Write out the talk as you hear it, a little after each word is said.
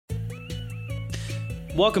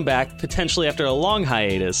Welcome back, potentially after a long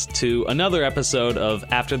hiatus, to another episode of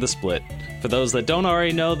After the Split. For those that don't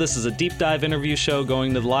already know, this is a deep dive interview show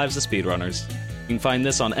going to the lives of speedrunners. You can find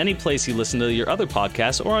this on any place you listen to your other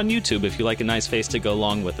podcasts, or on YouTube if you like a nice face to go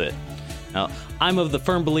along with it. Now, I'm of the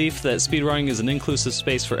firm belief that speedrunning is an inclusive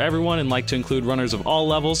space for everyone and like to include runners of all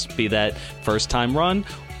levels, be that first-time run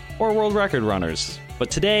or world record runners.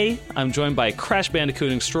 But today, I'm joined by Crash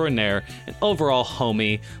Bandicoot extraordinaire and overall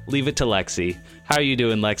homie, Leaveittolexie. How are you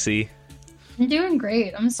doing, Lexi? I'm doing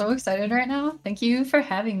great. I'm so excited right now. Thank you for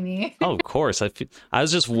having me. Oh, of course. I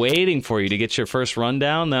was just waiting for you to get your first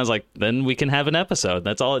rundown, and I was like, then we can have an episode.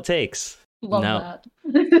 That's all it takes. Love now,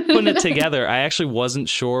 that. Putting it together, I actually wasn't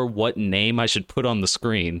sure what name I should put on the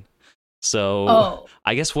screen. So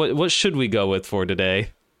I guess what should we go with for today?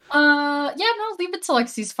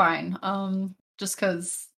 Leaveittolexie's fine. Just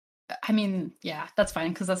because, that's fine,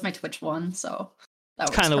 because that's my Twitch one, so that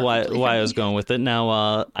that's kind of why I was going with it.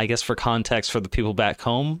 Now, I guess for context for the people back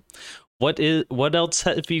home, what else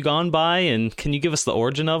have you gone by, and can you give us the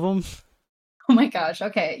origin of them? Oh my gosh,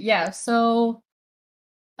 okay, yeah, so,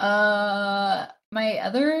 my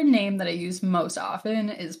other name that I use most often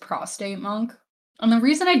is Prostate Monk. And the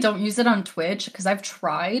reason I don't use it on Twitch, because I've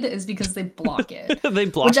tried, is because they block it. They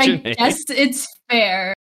block your name. Guess it's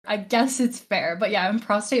fair. I guess it's fair. But yeah, I'm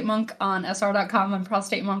Prostate Monk on SR.com. I'm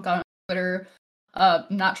Prostate Monk on Twitter.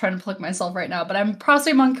 Not trying to plug myself right now, but I'm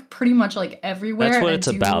Prostate Monk pretty much like everywhere. That's what it's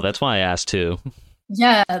about. That's why I asked too.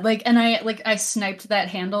 Yeah, I sniped that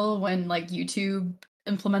handle when like YouTube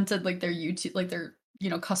implemented like their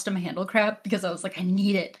custom handle crap, because I was like, I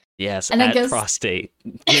need it. Yes, and I guess prostate.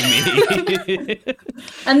 Give me.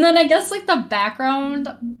 And then I guess like the background,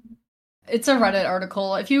 it's a Reddit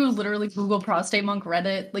article. If you literally Google Prostate Monk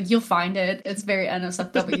Reddit, like you'll find it. It's very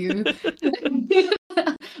NSFW.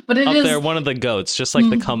 But it is there, one of the goats, just like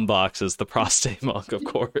the cum box is the Prostate Monk, of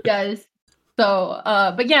course. Yes. So,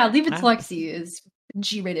 but yeah, Leaveittolexie is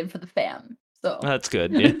G-rated for the fam. So that's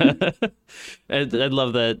good. Yeah. I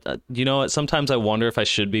love that. You know what? Sometimes I wonder if I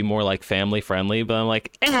should be more like family friendly, but I'm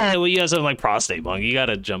like, well, you guys have like Prostate Monk. You got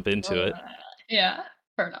to jump into it. Yeah,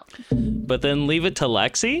 fair enough. But then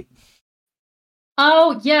Leaveittolexie?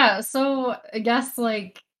 Oh, yeah. So I guess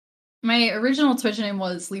like my original Twitch name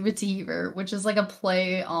was Leave It to Heaver, which is like a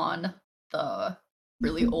play on the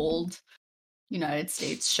really old United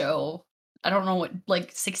States show. I don't know what,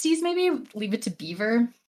 like 60s maybe? Leave It to Beaver.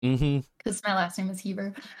 Because my last name is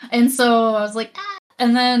Heaver. And so I was like,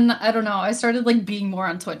 and then I don't know, I started like being more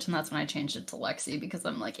on Twitch, and that's when I changed it to Lexi, because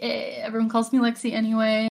I'm like, hey, everyone calls me Lexi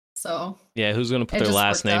anyway. So yeah, who's gonna put their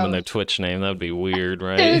last name in their Twitch name? That would be weird,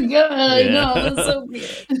 right? I know, it's so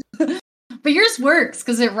weird. But yours works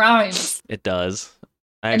because it rhymes. It does.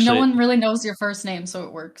 And no one really knows your first name, so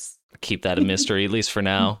it works. Keep that a mystery, at least for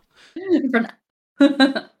now. For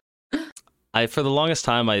now. For the longest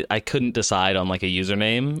time, I couldn't decide on like a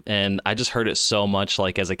username, and I just heard it so much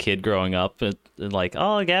like as a kid growing up, like,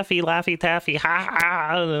 oh, Gaffy, Laffy, Taffy, ha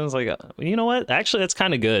ha, and I was like, you know what? Actually, that's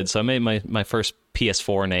kind of good. So I made my first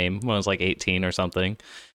PS4 name when I was like 18 or something,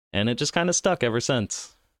 and it just kind of stuck ever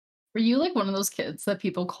since. Were you like one of those kids that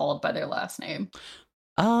people called by their last name?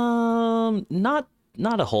 Not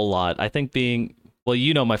a whole lot. I think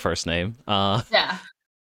you know my first name. Yeah.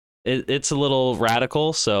 It's a little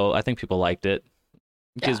radical, so I think people liked it.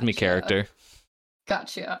 It gives me character.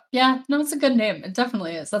 Gotcha. Yeah, no, it's a good name. It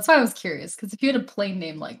definitely is. That's why I was curious, because if you had a plain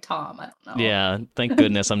name like Tom, I don't know. Yeah, thank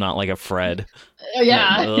goodness I'm not like a Fred.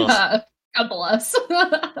 Yeah. God bless.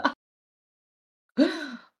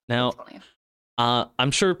 Now, I'm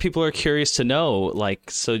sure people are curious to know, like,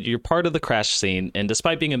 so you're part of the Crash scene, and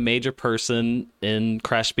despite being a major person in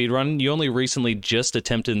Crash speedrun, you only recently just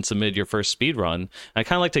attempted and submitted your first speedrun. I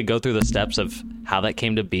kind of like to go through the steps of how that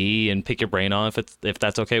came to be and pick your brain on if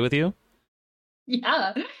that's okay with you.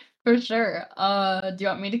 Yeah, for sure. Do you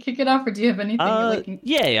want me to kick it off, or do you have anything?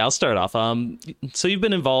 Yeah, I'll start off. So you've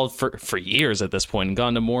been involved for years at this point and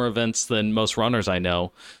gone to more events than most runners I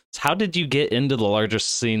know. How did you get into the larger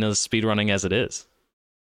scene of speedrunning as it is?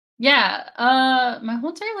 Yeah, my whole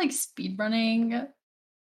entire like speedrunning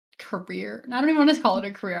career. I don't even want to call it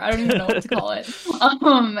a career. I don't even know what to call it.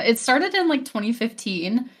 It started in like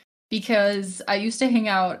 2015 because I used to hang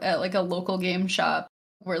out at like a local game shop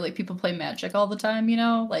where like people play Magic all the time. You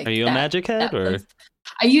know, like are you a Magic head or?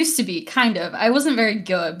 I used to be, kind of. I wasn't very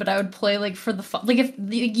good, but I would play like for the fun. Like if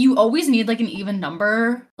you always need like an even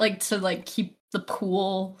number, like to like keep the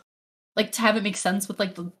pool, like to have it make sense with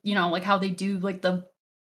like the, you know, like how they do like the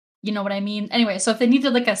You know what I mean? Anyway, so if they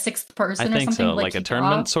needed like a sixth I person or think something, so. like Like a kick it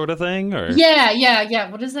tournament off. sort of thing, or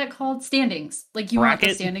Yeah. What is that called? Standings. Like you want the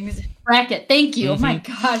bracket? standings bracket. Thank you. Oh my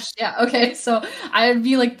gosh. Yeah. Okay. So I'd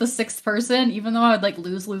be like the sixth person, even though I would like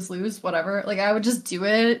lose, whatever. Like I would just do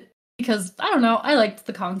it because I don't know. I liked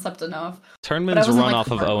the concept enough. But I Tournaments wasn't run like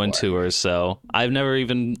off of 0 and hardcore. 2ers, so I've never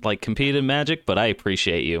even like competed in Magic, but I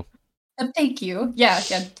appreciate you. Thank you. Yeah.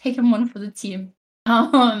 Taking one for the team.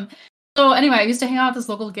 Um. So anyway, I used to hang out at this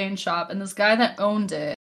local game shop, and this guy that owned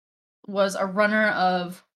it was a runner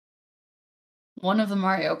of one of the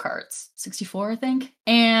Mario Karts, 64, I think.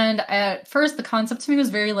 And at first, the concept to me was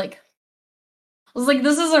very like, I was like,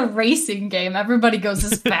 this is a racing game. Everybody goes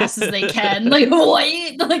as fast as they can. Like,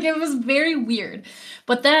 what? Like, it was very weird.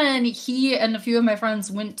 But then he and a few of my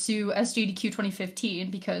friends went to SGDQ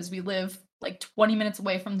 2015 because we live like 20 minutes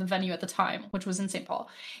away from the venue at the time, which was in St. Paul.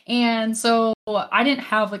 And so I didn't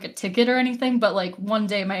have like a ticket or anything, but like one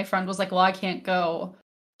day my friend was like, well, I can't go.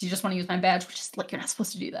 Do you just want to use my badge? Which is like, you're not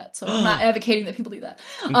supposed to do that. So I'm not advocating that people do that.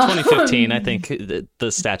 In 2015, I think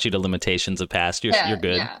the statute of limitations have passed. You're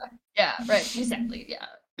good. Yeah, right, exactly,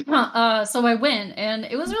 yeah. So I went, and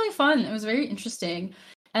it was really fun. It was very interesting.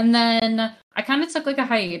 And then I kind of took like a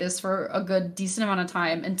hiatus for a good decent amount of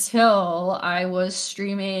time until I was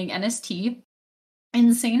streaming NST,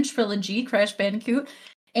 Insane Trilogy, Crash Bandicoot,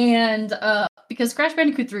 and because Crash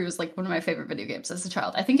Bandicoot 3 was like one of my favorite video games as a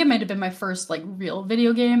child. I think it might have been my first like real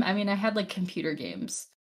video game. I mean, I had like computer games,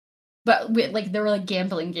 but like there were like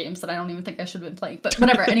gambling games that I don't even think I should have been playing. But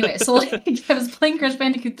whatever. Anyway, so like I was playing Crash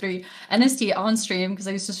Bandicoot 3 NST on stream because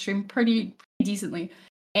I used to stream pretty decently.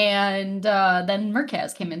 And then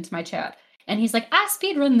Merkaz came into my chat and he's like, I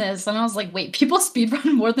speedrun this. And I was like, wait, people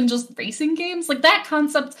speedrun more than just racing games? Like that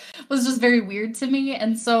concept was just very weird to me.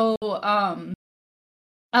 And so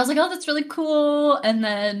I was like, oh, that's really cool. And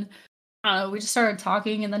then we just started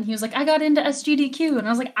talking, and then he was like, I got into SGDQ, and I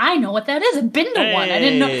was like, I know what that is. I've been to one. I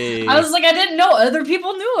didn't know. I was like, I didn't know other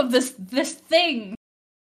people knew of this thing.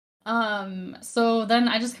 So then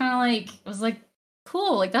I just kind of like was like,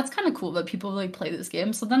 cool, like that's kind of cool that people like play this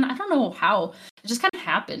game. So then I don't know how it just kind of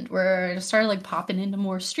happened where I just started like popping into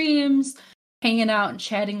more streams, hanging out and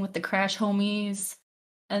chatting with the Crash homies,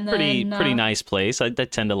 and then Pretty nice place. I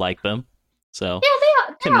tend to like them, so yeah,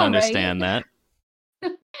 can understand that.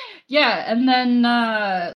 Yeah, and then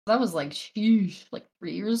that was like sheesh, like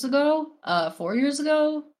 3 years ago, 4 years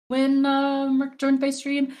ago when Merc joined my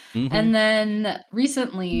stream. And then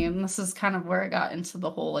recently, and this is kind of where I got into the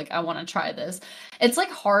whole like I want to try this. It's like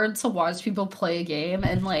hard to watch people play a game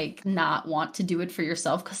and like not want to do it for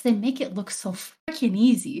yourself because they make it look so freaking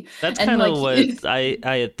easy. That's and kind of like, what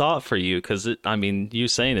I had thought for you, because I mean, you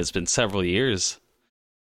saying it's been several years.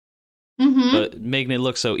 But making it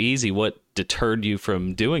look so easy, what deterred you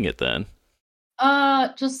from doing it then?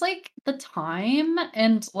 Just like the time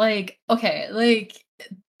and like, okay, like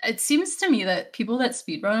it seems to me that people that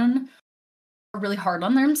speedrun are really hard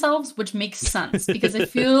on themselves, which makes sense because I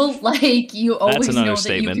feel like you always know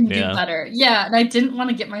that you can do better. Yeah, and I didn't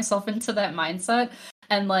want to get myself into that mindset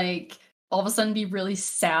and like all of a sudden be really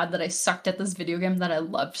sad that I sucked at this video game that I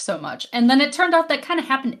loved so much. And then it turned out that kind of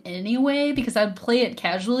happened anyway because I'd play it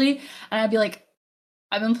casually and I'd be like,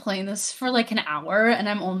 I've been playing this for like an hour and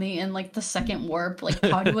I'm only in like the second warp. Like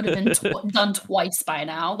probably would have been done twice by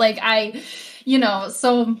now. Like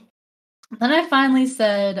so then I finally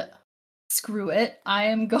said, screw it. I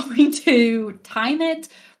am going to time it,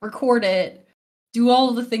 record it, do all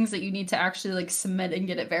of the things that you need to actually like submit and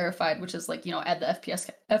get it verified, which is like, add the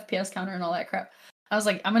FPS counter and all that crap. I was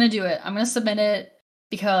like, I'm going to do it. I'm going to submit it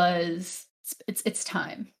because it's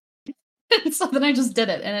time. So then I just did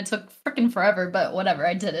it, and it took freaking forever, but whatever,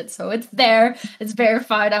 I did it. So it's there, it's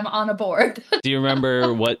verified, I'm on a board. Do you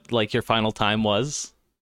remember what like your final time was?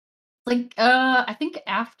 Like, I think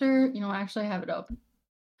after, actually I have it up.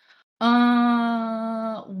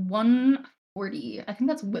 140. I think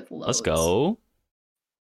that's with loads. Let's go.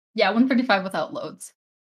 Yeah, 135 without loads.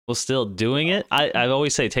 Well, still doing it. I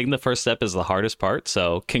always say taking the first step is the hardest part.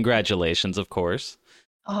 So congratulations, of course.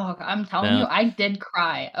 Oh, I'm telling you, I did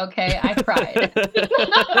cry. Okay, I cried.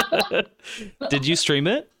 Did you stream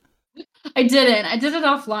it? I didn't. I did it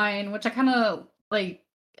offline, which I kind of like.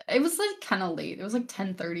 It was like kind of late. It was like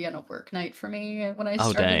 10:30 on a work night for me when I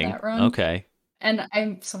started that run. Okay. And I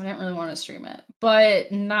didn't really want to stream it.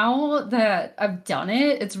 But now that I've done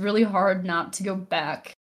it, it's really hard not to go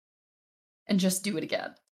back and just do it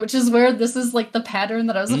again. Which is where this is like the pattern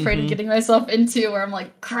that I was afraid of getting myself into, where I'm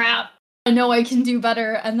like, crap. I know I can do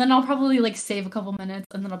better, and then I'll probably like save a couple minutes,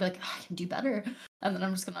 and then I'll be like, oh, I can do better, and then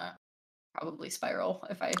I'm just gonna probably spiral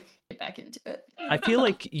if I get back into it. I feel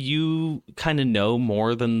like you kind of know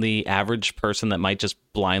more than the average person that might just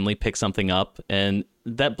blindly pick something up, and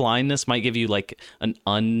that blindness might give you like an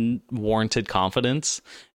unwarranted confidence.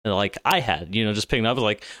 Like I had, just picking up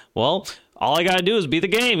like, well, all I gotta do is beat the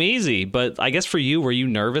game, easy. But I guess for you, were you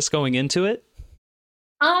nervous going into it?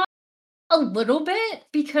 A little bit,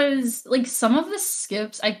 because like some of the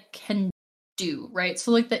skips I can do, right? So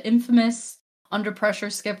like the infamous under pressure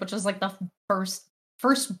skip, which is like the first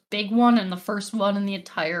big one and the first one in the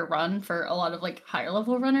entire run for a lot of like higher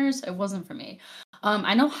level runners, it wasn't for me.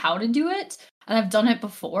 I know how to do it and I've done it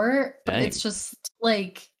before, but Dang. it's just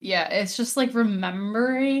like, yeah, it's just like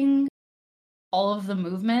remembering all of the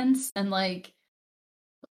movements and like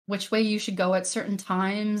which way you should go at certain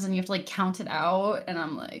times, and you have to like count it out, and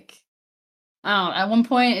I'm like, I don't know, at one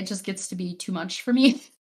point it just gets to be too much for me.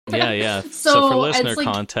 Yeah. So So for listener it's like,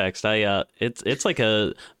 context, it's like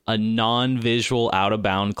a non-visual out of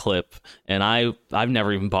bound clip, and I've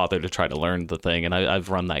never even bothered to try to learn the thing, and I've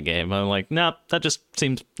run that game. I'm like, nah, that just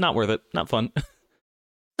seems not worth it, not fun.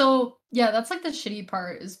 so yeah, that's like the shitty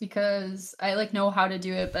part, is because I like know how to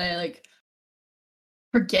do it, but I like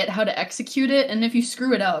forget how to execute it, and if you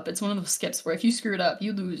screw it up, it's one of those skips where if you screw it up,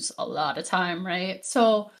 you lose a lot of time, right?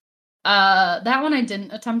 So that one I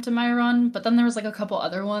didn't attempt in my run, but then there was like a couple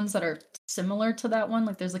other ones that are similar to that one.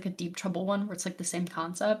 Like there's like a deep trouble one where it's like the same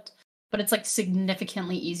concept, but it's like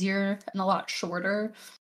significantly easier and a lot shorter.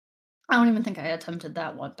 I don't even think I attempted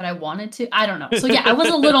that one, but I wanted to. I don't know. So yeah, I was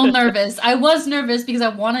a little nervous. I was nervous because I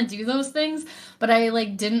want to do those things, but I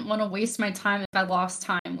like didn't want to waste my time if I lost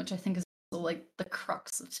time, which I think is like the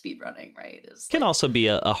crux of speedrunning, right? Is Can like, also be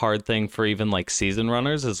a hard thing for even like seasoned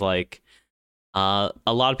runners, is like a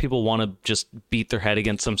lot of people want to just beat their head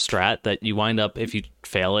against some strat that you wind up, if you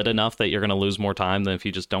fail it enough, that you're going to lose more time than if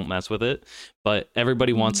you just don't mess with it. But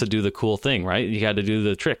everybody wants to do the cool thing, right? You got to do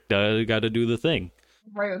the trick, you got to do the thing.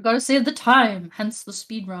 Right, gotta save the time, hence the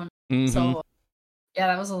speed run. Mm-hmm. So yeah,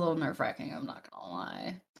 that was a little nerve-wracking, I'm not gonna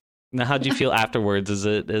lie. Now, how'd you feel afterwards? Is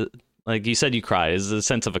it like you said you cried? Is it a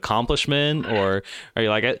sense of accomplishment, or are you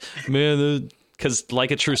like, man, because like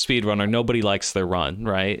a true speedrunner, nobody likes their run,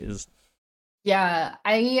 right? Yeah,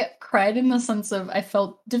 I cried in the sense of I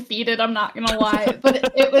felt defeated, I'm not gonna lie,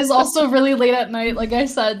 but it was also really late at night, like I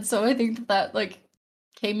said, so I think that like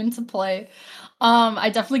came into play. I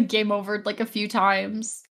definitely game overed like a few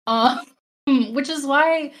times, which is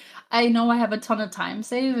why I know I have a ton of time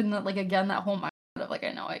save, and that like again that whole mindset of like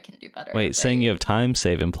I know I can do better. Wait, saying you have time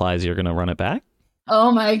save implies you're gonna run it back?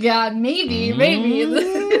 Oh my god, maybe.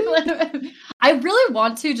 I really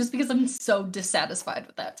want to, just because I'm so dissatisfied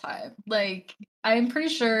with that time. Like, I'm pretty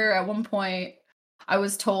sure at one point I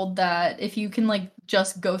was told that if you can like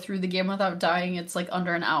just go through the game without dying, it's like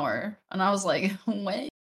under an hour. And I was like, what?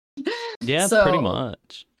 Yeah, So, pretty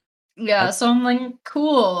much. Yeah, so I'm like,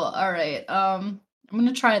 cool. All right. I'm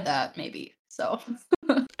gonna try that maybe. So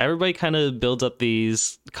everybody kind of builds up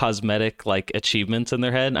these cosmetic like achievements in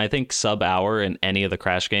their head. I think sub hour in any of the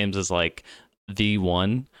Crash games is like the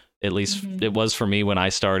one. At least it was for me when I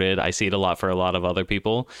started. I see it a lot for a lot of other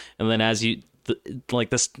people. And then as you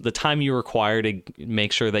the time you require to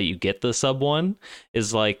make sure that you get the sub one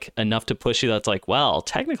is like enough to push you. That's like, well,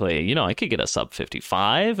 technically, I could get a sub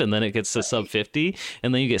 55, and then it gets to sub 50,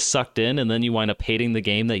 and then you get sucked in, and then you wind up hating the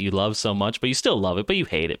game that you love so much, but you still love it, but you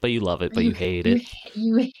hate it, but you love it, but you hate it.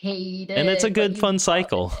 You hate it. And it's a good, fun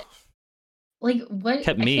cycle. Like, what?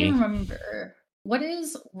 Kept me. I can't remember. What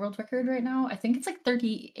is world record right now? I think it's like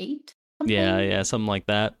 38. Something? Yeah, something like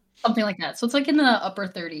that. Something like that. So it's like in the upper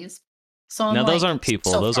 30s. So I'm now, those like, aren't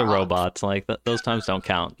people. so those are off. robots. Like, those times don't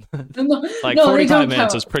count. Like, no, 45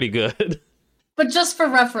 minutes is pretty good. But just for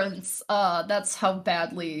reference, that's how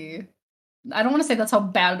badly... I don't want to say that's how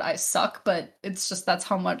bad I suck, but it's just that's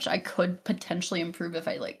how much I could potentially improve if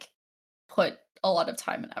I, like, put a lot of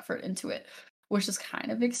time and effort into it. Which is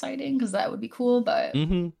kind of exciting, because that would be cool, but,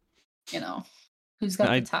 who's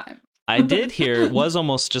got the time? I did hear it was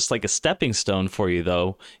almost just like a stepping stone for you,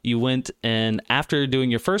 though. You went, and after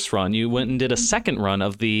doing your first run, you went and did a second run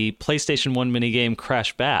of the PlayStation 1 minigame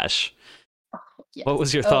Crash Bash. Oh, yes. What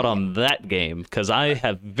was your thought on that game? Because I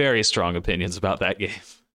have very strong opinions about that game.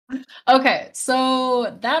 Okay,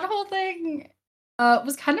 so that whole thing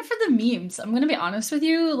was kind of for the memes. I'm going to be honest with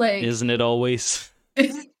you. Like, isn't it always?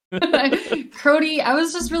 Crody, I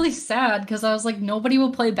was just really sad because I was like, nobody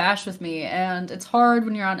will play Bash with me, and it's hard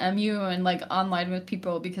when you're on MU and like online with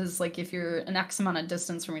people, because like if you're an X amount of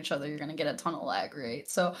distance from each other, you're gonna get a ton of lag, right?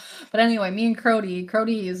 So, but anyway, me and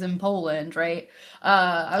Crody is in Poland, right?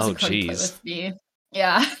 I was like, Crody, play with me.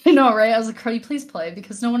 Yeah, I know, right? I was like, Crody, please play,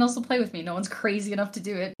 because no one else will play with me. No one's crazy enough to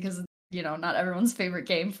do it, because not everyone's favorite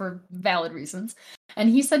game for valid reasons. And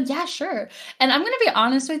he said, yeah, sure. And I'm going to be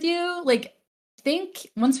honest with you, like, I think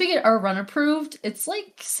once we get our run approved, it's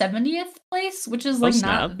like 70th place, which is like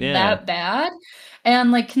not that bad.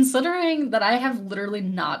 And like considering that I have literally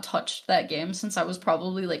not touched that game since I was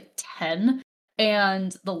probably like 10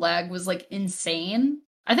 and the lag was like insane.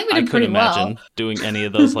 I think we did pretty well. I couldn't imagine doing any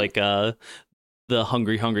of those like the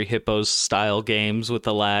Hungry Hippos style games with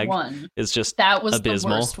the lag. Is just that was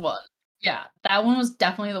abysmal. The worst one. Yeah, that one was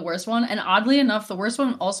definitely the worst one. And oddly enough, the worst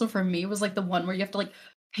one also for me was like the one where you have to like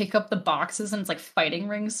pick up the boxes and it's like fighting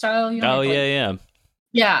ring style, yeah.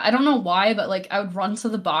 Yeah, I don't know why, but like I would run to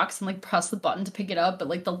the box and like press the button to pick it up, but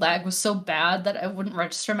like the lag was so bad that I wouldn't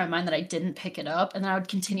register in my mind that I didn't pick it up, and then I would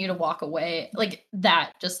continue to walk away. Like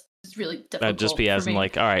that just is really difficult. That'd just be as in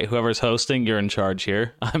like, all right, whoever's hosting, you're in charge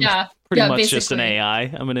here. I'm pretty much basically just an AI.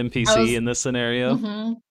 I'm an NPC in this scenario.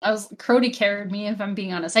 Mm-hmm. Crody carried me, if I'm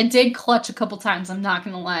being honest. I did clutch a couple times, I'm not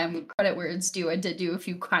gonna lie. I'm credit where it's due. I did do a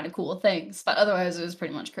few kind of cool things, but otherwise it was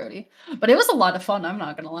pretty much Crody. But it was a lot of fun, I'm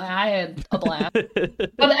not gonna lie. I had a blast.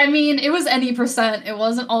 But I mean, it was any percent. It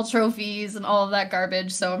wasn't all trophies and all of that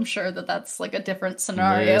garbage, so I'm sure that that's like a different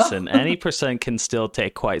scenario. Listen, any percent can still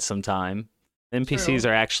take quite some time. NPCs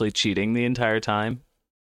are actually cheating the entire time.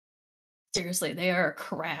 Seriously, they are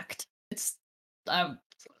cracked. It's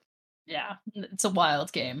yeah, it's a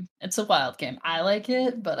wild game. I like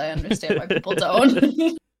it, but I understand why people don't.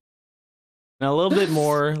 Now, a little bit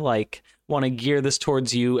more like want to gear this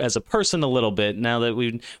towards you as a person a little bit. Now that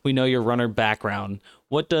we know your runner background,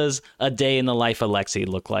 what does a day in the life of Lexie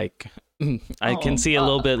look like? I can see a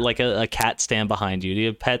little bit like a cat stand behind you. Do you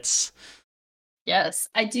have pets? Yes,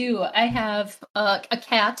 I do. I have a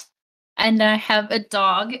cat, and I have a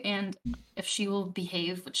dog, and if she will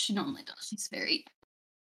behave, which she normally does, she's very...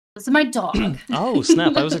 This is my dog. Oh,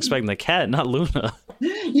 snap. I was expecting the cat, not Luna.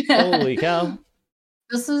 Yeah. Holy cow.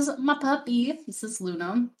 This is my puppy. This is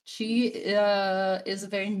Luna. She is a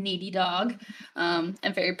very needy dog and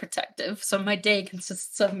very protective. So my day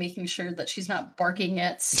consists of making sure that she's not barking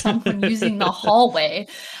at someone using the hallway.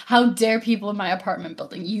 How dare people in my apartment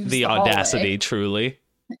building use the audacity, hallway. Truly.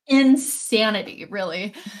 Insanity,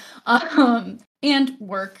 really. And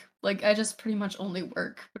work. Like, I just pretty much only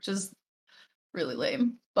work, which is really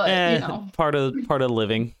lame. But, part of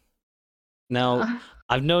living. Now,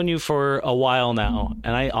 I've known you for a while now,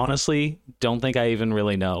 and I honestly don't think I even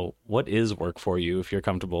really know what is work for you, if you're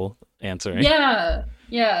comfortable answering. Yeah.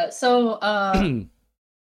 So,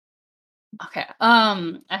 okay.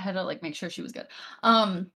 I had to like make sure she was good.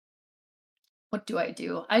 What do?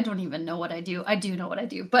 I don't even know what I do. I do know what I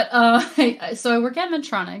do, but so I work at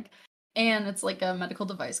Medtronic, and it's like a medical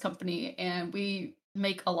device company, and we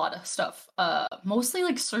make a lot of stuff, mostly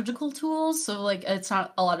like surgical tools, so like it's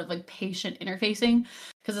not a lot of like patient interfacing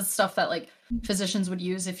because it's stuff that like physicians would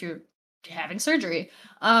use if you're having surgery,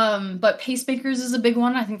 but pacemakers is a big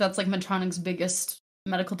one. I think that's like Medtronic's biggest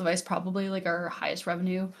medical device, probably like our highest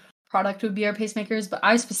revenue product would be our pacemakers, but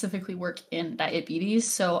I specifically work in diabetes,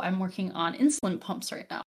 so I'm working on insulin pumps right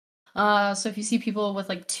now. So if you see people with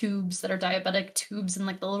like tubes that are diabetic tubes and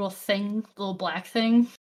like the little black thing,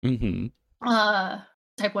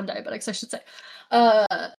 type 1 diabetics, I should say.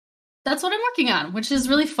 That's what I'm working on, which is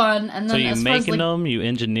really fun. And then so you making them, you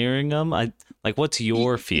engineering them? What's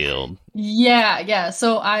your field? Yeah.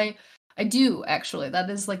 So I do actually. That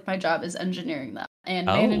is like my job is engineering them and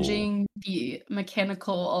managing the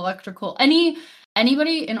mechanical, electrical,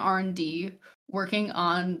 anybody in R&D working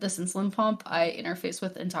on this insulin pump, I interface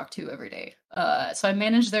with and talk to every day. So I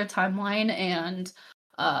manage their timeline, and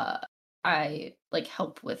I like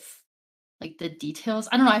help with like the details.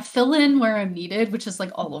 I don't know, I fill in where I'm needed, which is like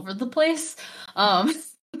all over the place,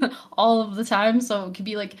 all of the time. So it could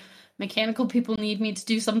be like mechanical people need me to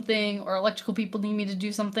do something, or electrical people need me to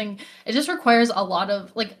do something. It just requires a lot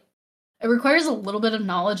of like, it requires a little bit of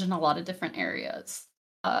knowledge in a lot of different areas.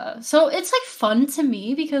 So it's like fun to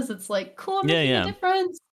me because it's like cool, I'm making a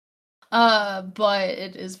difference. But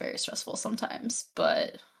it is very stressful sometimes.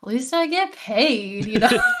 But at least I get paid,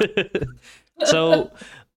 So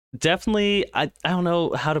definitely, I don't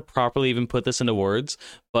know how to properly even put this into words,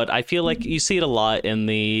 but I feel like you see it a lot in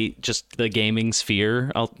the gaming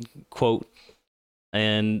sphere, I'll quote,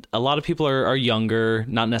 and a lot of people are younger,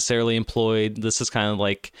 not necessarily employed. This is kind of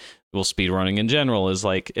like, well, speedrunning in general is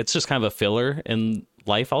like, it's just kind of a filler in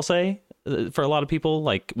life, I'll say, for a lot of people.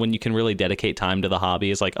 Like when you can really dedicate time to the hobby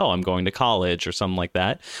is like, oh, I'm going to college or something like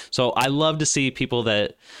that. So I love to see people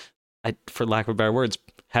that, for lack of better words,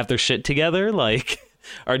 have their shit together, like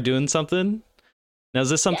are doing something. Now, is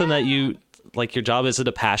this something that you like your job? Is it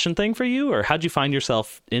a passion thing for you, or how'd you find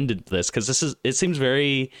yourself into this? Because it seems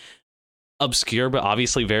very obscure, but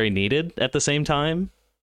obviously very needed at the same time.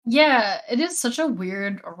 Yeah, it is such a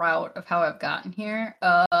weird route of how I've gotten here.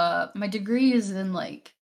 My degree is in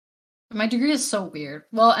like my degree is so weird.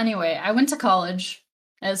 Well, anyway, I went to college,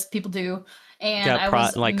 as people do, and Got I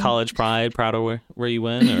was like college pride, proud of where you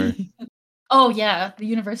went, or oh yeah, the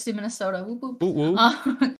University of Minnesota. Whoop, whoop. woo woo.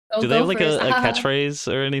 Go Do they have like Gophers. a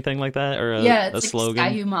catchphrase or anything like that, or Yeah, a it's like slogan?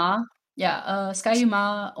 Skyuma. Yeah,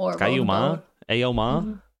 Skyuma or Sky row you the ma, boat. ayo ma.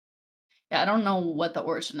 Mhm. Yeah, I don't know what the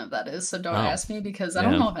origin of that is, so don't Oh, ask me because I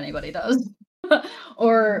don't yeah. know if anybody does.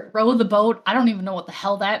 Or row the boat. I don't even know what the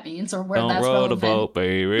hell that means or where Don't that's row the relevant. boat,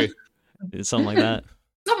 baby. It's something like that.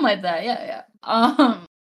 Something like that. Yeah, yeah.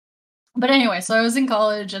 But anyway, so I was in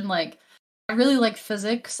college and like I really like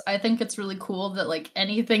physics. I think it's really cool that like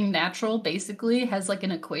anything natural basically has like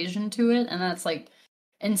an equation to it, and that's like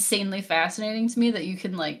insanely fascinating to me that you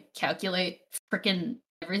can like calculate freaking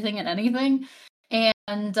everything and anything.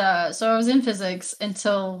 And so I was in physics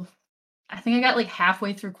until I think I got like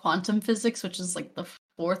halfway through quantum physics, which is like the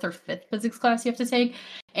fourth or fifth physics class you have to take,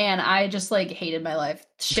 and I just like hated my life.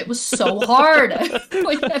 Shit was so hard.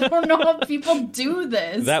 Like I don't know how people do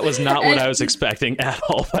this. That was not what I was expecting at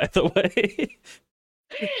all, by the way.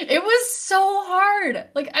 It was so hard.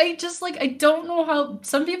 Like I just like I don't know how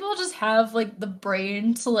some people just have like the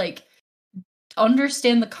brain to like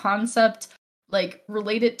understand the concept, like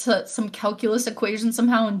relate it to some calculus equation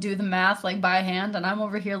somehow and do the math like by hand, and I'm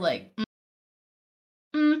over here like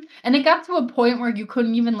and it got to a point where you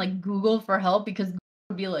couldn't even like Google for help because Google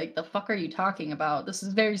would be like, the fuck are you talking about? This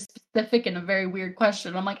is very specific and a very weird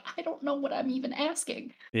question. I'm like, I don't know what I'm even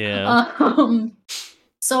asking. Yeah.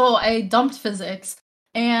 So I dumped physics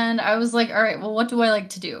and I was like, all right, well, what do I like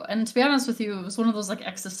to do? And to be honest with you, it was one of those like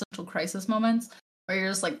existential crisis moments where you're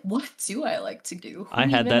just like, what do I like to do? I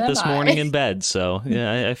had that this morning in bed, so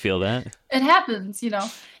yeah, I feel that. It happens, you know.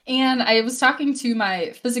 And I was talking to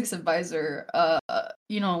my physics advisor,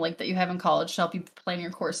 you know, like that you have in college to help you plan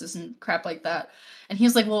your courses and crap like that. And he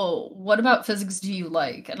was like, well, what about physics do you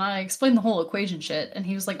like? And I explained the whole equation shit. And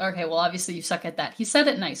he was like, okay, well, obviously you suck at that. He said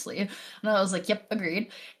it nicely. And I was like, yep,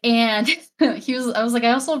 agreed. And I was like,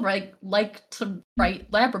 I also like to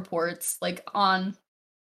write lab reports, like on,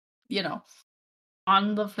 you know,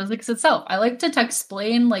 on the physics itself. I like to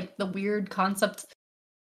explain like the weird concept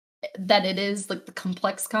that it is, like the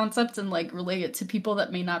complex concept, and like relate it to people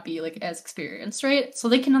that may not be like as experienced, right? So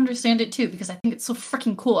they can understand it too, because I think it's so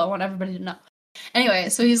freaking cool. I want everybody to know. Anyway,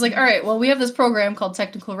 so he's like, all right, well, we have this program called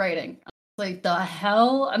technical writing. I was like, the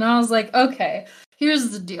hell? And I was like, okay,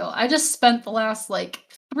 here's the deal. I just spent the last like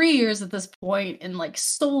 3 years at this point in like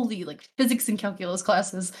solely like physics and calculus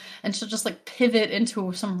classes, and to just like pivot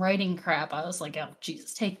into some writing crap. I was like, oh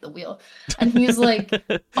Jesus, take the wheel. And he was like,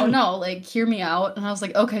 oh no, like hear me out. And I was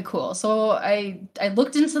like, okay, cool. So I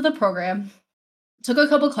looked into the program, took a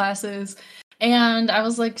couple classes, and I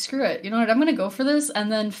was like, screw it. You know what? I'm gonna go for this and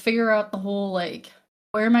then figure out the whole like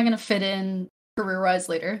where am I gonna fit in career-wise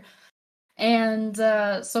later. And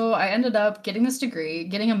so I ended up getting this degree,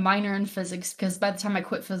 getting a minor in physics, because by the time I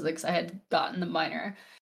quit physics, I had gotten the minor,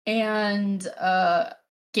 and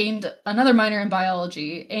gained another minor in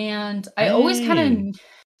biology. And I always kind of,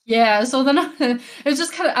 yeah, so then it was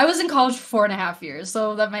just kind of, I was in college for 4.5 years,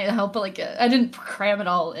 so that might help, but like I didn't cram it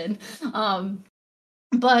all in.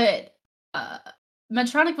 But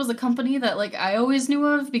Medtronic was a company that like I always knew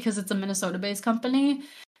of because it's a Minnesota-based company,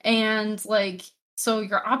 and like so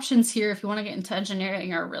your options here if you want to get into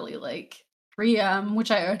engineering are really like 3M,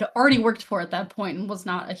 which I had already worked for at that point and was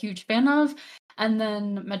not a huge fan of, and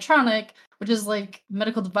then Medtronic, which is like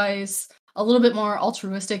medical device, a little bit more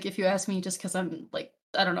altruistic if you ask me, just because I'm like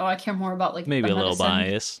I don't know, I care more about like maybe the a little medicine.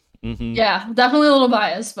 bias. Mm-hmm. Yeah, definitely a little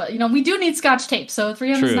biased, but you know we do need Scotch tape, so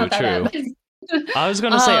 3M is not that bad. I was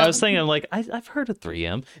gonna say, I was thinking, like, I've heard of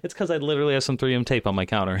 3M. It's because I literally have some 3M tape on my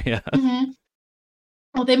counter. Yeah. Mm-hmm.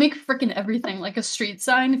 Well, they make freaking everything. Like a street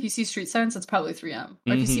sign. If you see street signs, it's probably 3M.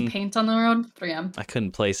 Or if you see paint on the road, 3M. I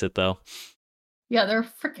couldn't place it though. Yeah, they're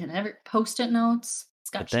freaking every post-it notes.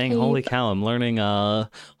 Scotch Dang, tape. holy cow! I'm learning. Oh,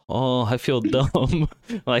 I feel dumb.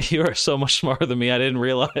 Like you are so much smarter than me. I didn't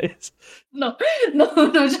realize. No,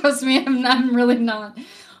 trust me, I'm really not.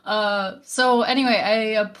 So anyway, I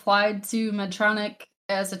applied to Medtronic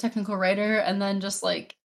as a technical writer, and then just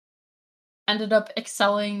like ended up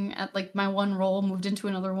excelling at like my one role, moved into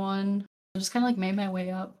another one. I just kind of like made my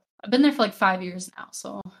way up. I've been there for like 5 years now,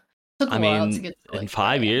 so it took a while to get to, like, in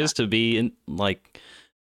 5 years to be in like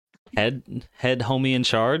head homie in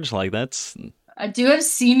charge, like that's. I do have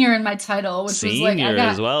senior in my title, which senior was like I got,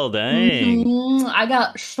 as well. Dang, I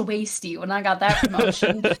got schwasty when I got that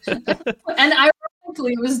promotion, and I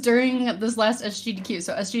Exactly. It was during this last SGDQ,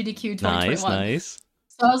 so SGDQ 2021. Nice.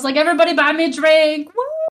 So I was like, everybody buy me a drink.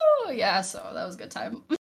 Woo! Yeah, so that was a good time.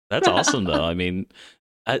 That's awesome, though. I mean,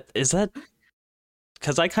 is that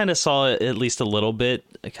because I kind of saw it at least a little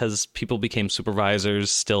bit because people became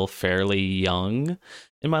supervisors still fairly young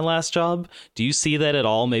in my last job. Do you see that at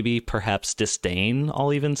all? Maybe perhaps disdain,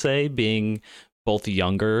 I'll even say, being both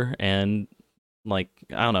younger and like,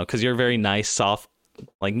 I don't know, because you're a very nice, soft,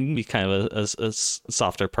 like you can be kind of a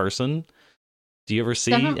softer person. Do you ever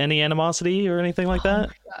see any animosity or anything like that?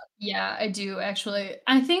 Yeah, I do actually.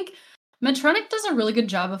 I think Medtronic does a really good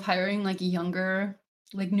job of hiring like younger,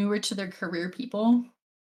 like newer to their career people.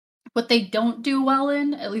 What they don't do well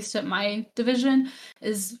in, at least at my division,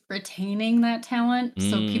 is retaining that talent.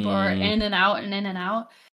 So people are in and out and in and out.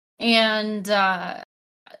 And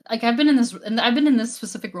like I've been in this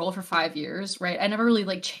specific role for 5 years, right? I never really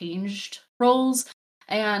like changed roles.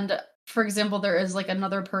 And for example, there is like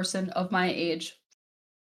another person of my age,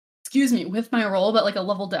 excuse me, with my role, but like a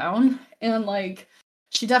level down. And like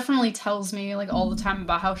she definitely tells me like all the time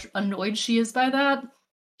about how annoyed she is by that,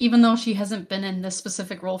 even though she hasn't been in this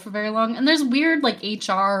specific role for very long. And there's weird like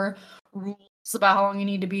HR rules about how long you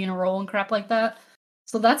need to be in a role and crap like that.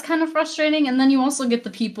 So that's kind of frustrating. And then you also get the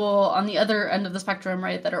people on the other end of the spectrum,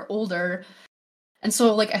 right, that are older. And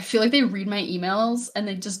so like I feel like they read my emails and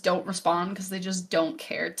they just don't respond because they just don't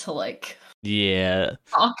care to like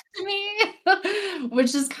talk to me,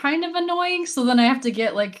 which is kind of annoying. So then I have to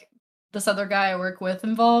get like this other guy I work with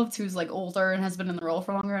involved who's like older and has been in the role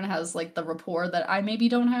for longer and has like the rapport that I maybe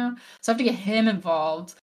don't have. So I have to get him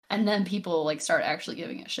involved and then people like start actually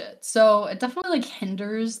giving a shit. So it definitely like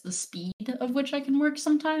hinders the speed of which I can work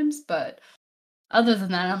sometimes. But other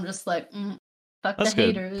than that, I'm just like, fuck that's the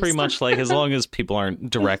good. haters. Pretty much like as long as people aren't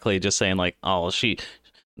directly just saying like, oh, she's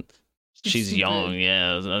young,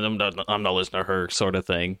 yeah, I'm not listening to her sort of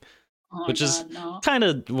thing. Oh which God, is no. kind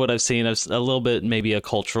of what I've seen. I've a little bit maybe a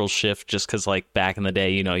cultural shift just because like back in the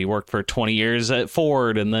day, you know, you worked for 20 years at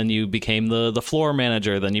Ford and then you became the floor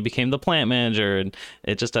manager, then you became the plant manager, and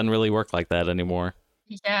it just doesn't really work like that anymore.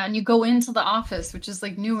 Yeah, and you go into the office, which is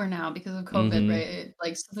like newer now because of COVID, right?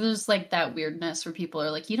 Like so there's like that weirdness where people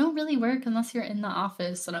are like, you don't really work unless you're in the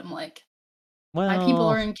office, and I'm like, my people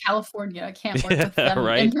are in California. I can't work with them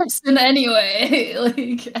right? in person anyway.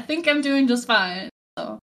 Like I think I'm doing just fine.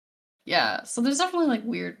 So yeah, so there's definitely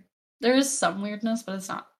like there is some weirdness, but it's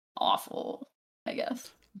not awful, I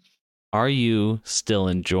guess. Are you still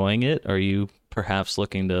enjoying it? Are you perhaps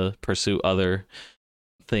looking to pursue other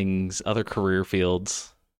things, other career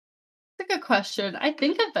fields? That's a good question. I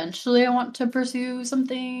think eventually I want to pursue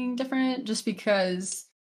something different just because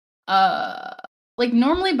like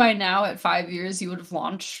normally by now at 5 years you would have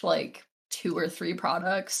launched like 2 or 3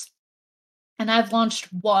 products. And I've launched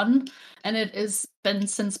 1 and it has been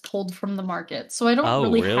since pulled from the market. So I don't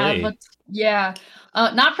really have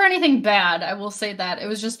not for anything bad, I will say that. It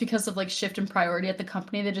was just because of like shift in priority at the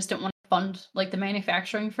company. They just didn't want to fund like the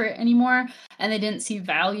manufacturing for it anymore, and they didn't see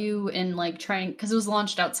value in like trying, because it was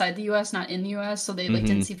launched outside the US, not in the US, so they like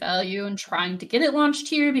didn't see value in trying to get it launched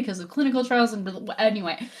here because of clinical trials and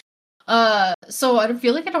anyway. So I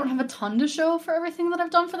feel like I don't have a ton to show for everything that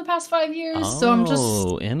I've done for the past 5 years. So I'm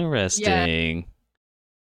just interesting. Yeah.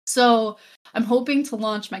 So I'm hoping to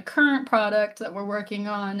launch my current product that we're working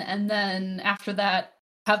on, and then after that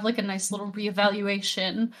have like a nice little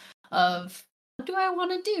reevaluation of what do I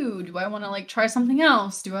want to do? Do I want to like try something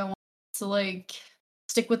else? Do I want to like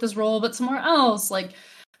stick with this role but somewhere else? Like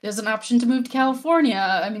there's an option to move to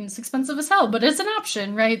California. I mean, it's expensive as hell, but it's an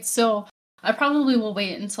option, right? So I probably will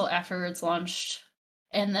wait until after it's launched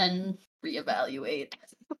and then reevaluate.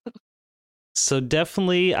 So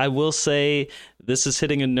definitely, I will say this is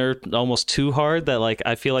hitting a nerve almost too hard that like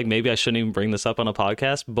I feel like maybe I shouldn't even bring this up on a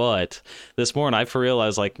podcast. But this morning I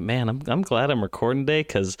realized like, man, I'm glad I'm recording today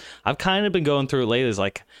because I've kind of been going through it lately. It's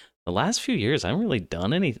like the last few years I haven't really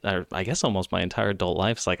done any, or I guess almost my entire adult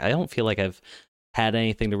life. It's like I don't feel like I've had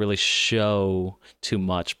anything to really show too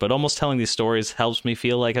much, but almost telling these stories helps me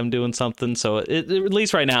feel like I'm doing something. So at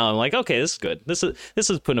least right now I'm like, okay, this is good. This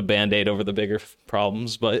is putting a band-aid over the bigger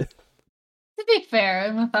problems, but. To be fair,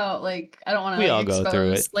 and without like, I don't want to. We like, all go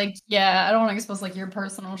through it. Like, yeah, I don't want to expose like your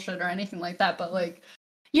personal shit or anything like that. But like,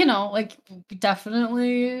 you know, like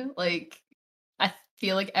definitely, like I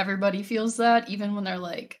feel like everybody feels that, even when they're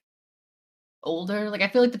like older. Like, I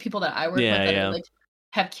feel like the people that I work with that are, like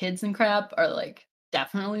have kids and crap are like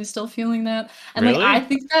definitely still feeling that. And really? Like, I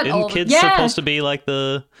think that isn't kids supposed to be like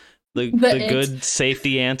the good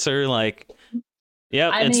safety answer? Like,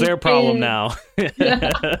 yep, it's their problem now.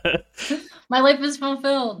 My life is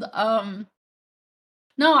fulfilled.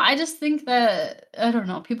 No, I just think that I don't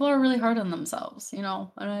know, people are really hard on themselves, you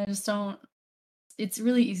know, and I just don't. It's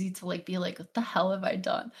really easy to like be like, "What the hell have I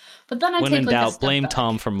done?" But then I When take in like a doubt, step blame back.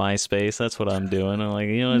 Tom from MySpace. That's what I'm doing. I'm like,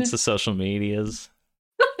 it's the social medias.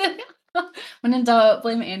 When in doubt,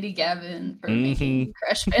 blame Andy Gavin for Hmm. making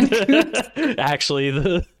Crash Bandicoot. Actually,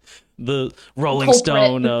 the The Rolling culprit.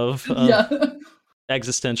 Stone of Yeah.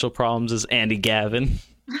 existential problems is Andy Gavin.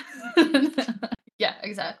 Yeah,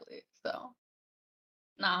 exactly. So,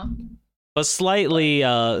 no. But But slightly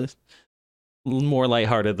more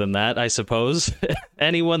lighthearted than that, I suppose.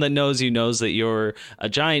 Anyone that knows you knows that you're a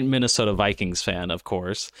giant Minnesota Vikings fan, of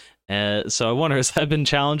course. So I wonder, has that been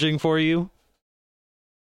challenging for you?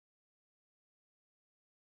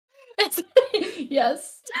 it's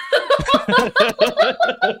yes.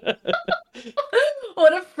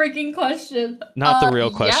 What a freaking question. Not the real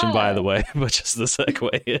question, by Yeah. the way, but just the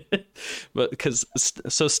segue. But because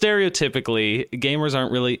so stereotypically,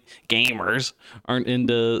 gamers aren't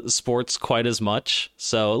into sports quite as much.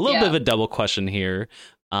 So a little bit of Yeah. a double question here.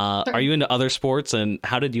 Are Sure. you into other sports, and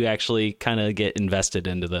how did you actually kind of get invested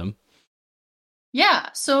into them? Yeah.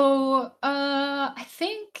 So, I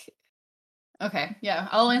think okay, yeah,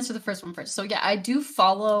 I'll answer the first one first. So, yeah, I do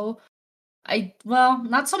follow well,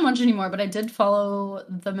 not so much anymore, but I did follow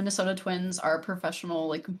the Minnesota Twins, our professional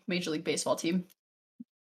like Major League Baseball team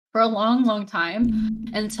for a long, long time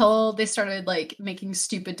until they started like making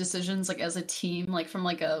stupid decisions like as a team, like from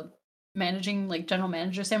like a managing like general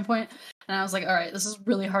manager standpoint. And I was like, all right, this is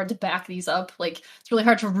really hard to back these up. Like it's really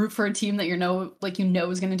hard to root for a team that you know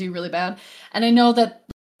is gonna do really bad. And I know that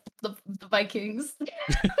the Vikings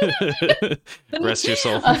Rest your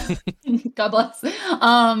soul. uh, God bless.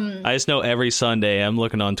 I just know every Sunday I'm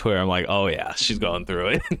looking on Twitter. I'm like, oh yeah, she's going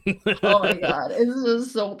through Oh my it. god, it's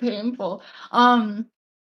just so painful. Um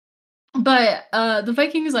But, the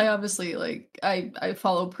Vikings, I obviously, like, I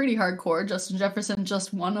follow pretty hardcore. Justin Jefferson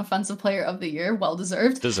just won Offensive Player of the Year, well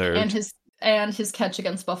deserved, and Deserved. his catch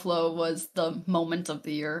against Buffalo was the moment of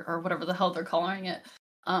the year, or whatever the hell they're calling it,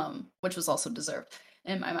 which was also deserved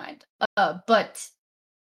in my mind. But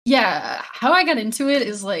yeah, how I got into it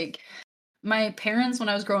is, like, my parents, when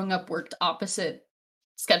I was growing up, worked opposite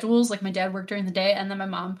schedules. Like, my dad worked during the day, and then my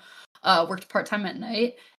mom, worked part-time at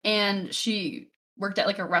night, and she worked at,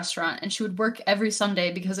 like, a restaurant, and she would work every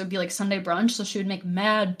Sunday because it would be, like, Sunday brunch, so she would make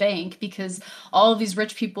mad bank because all of these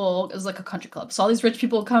rich people it was like a country club, so all these rich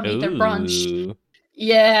people would come eat their brunch. Ooh,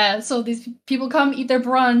 Yeah, so these people come eat their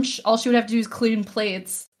brunch, all she would have to do is clean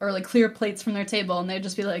plates or, like, clear plates from their table, and they'd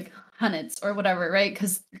just be like, "Hunnits," or whatever, right?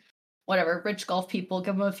 Because whatever, rich golf people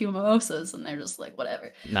give them a few mimosas, and they're just like, "Whatever."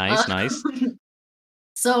 Uh, nice, nice.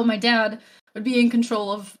 so my dad would be in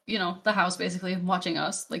control of, the house basically, watching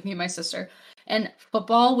us, like me and my sister. And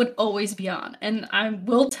football would always be on. And I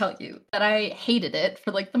will tell you that I hated it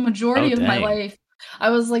for like the Oh majority of my dang. life. I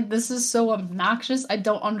was like, this is so obnoxious. I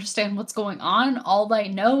don't understand what's going on. All I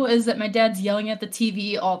know is that my dad's yelling at the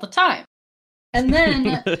TV all the time. And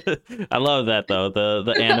then, I love that though.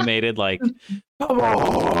 The animated like, come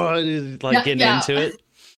on, like yeah, getting yeah. into it.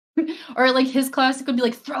 Or like his classic would be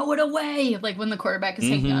like, throw it away, like when the quarterback is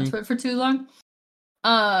hanging Hmm. onto it for too long.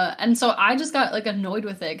 And so I just got like annoyed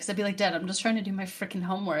with it because I'd be like, Dad, I'm just trying to do my freaking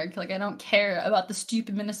homework. Like, I don't care about the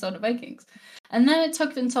stupid Minnesota Vikings. And then it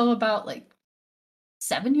took until about like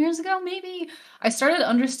 7 years ago, maybe, I started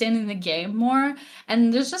understanding the game more.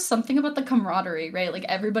 And there's just something about the camaraderie, right? Like,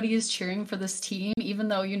 everybody is cheering for this team, even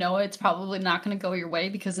though you know it's probably not going to go your way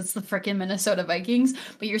because it's the freaking Minnesota Vikings,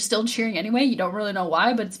 but you're still cheering anyway. You don't really know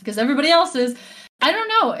why, but it's because everybody else is. I don't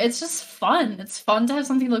know. It's just fun. It's fun to have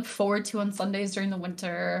something to look forward to on Sundays during the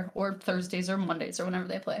winter or Thursdays or Mondays or whenever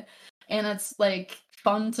they play. And it's like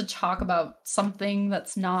fun to talk about something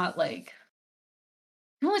that's not like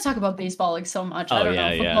I only talk about baseball like so much. I Oh don't know.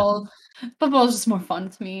 yeah, yeah. Football is just more fun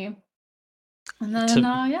to me. And then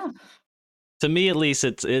To yeah. to me at least,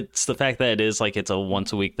 it's the fact that it is like it's a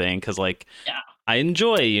once a week thing because like Yeah. I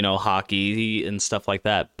enjoy, hockey and stuff like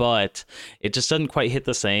that, but it just doesn't quite hit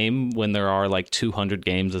the same when there are like 200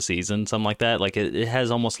 games a season, something like that. Like it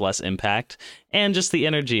has almost less impact and just the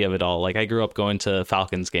energy of it all. Like I grew up going to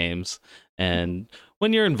Falcons games, and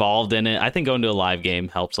when you're involved in it, I think going to a live game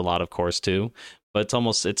helps a lot, of course, too. But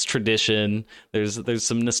it's tradition. There's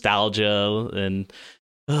some nostalgia and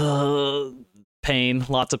uh, pain,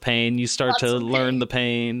 lots of pain. You start Lots to of learn pain. the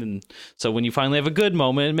pain, and so when you finally have a good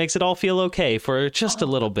moment, it makes it all feel okay for just a Oh,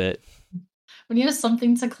 little bit. when you have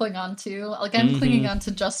something to cling on to. Like I'm clinging Hmm. on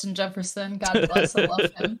to Justin Jefferson. God bless. I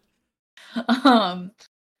love him. Um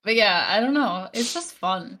but yeah, I don't know. It's just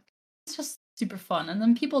fun. It's just super fun. And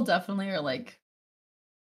then people definitely are like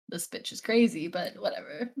this bitch is crazy, but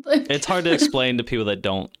whatever. It's hard to explain to people that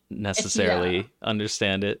don't necessarily Yeah.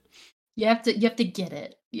 understand it. You have to get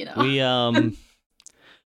it, you know. We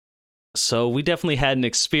So we definitely had an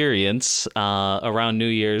experience around New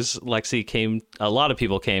Year's. A lot of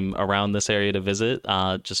people came around this area to visit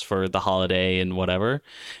just for the holiday and whatever.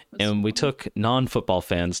 And we took non-football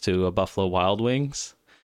fans to a Buffalo Wild Wings.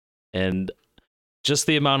 And just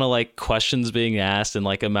the amount of like questions being asked and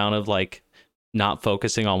like amount of like not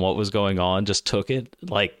focusing on what was going on just took it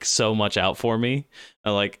like so much out for me.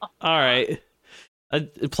 I'm like, all right.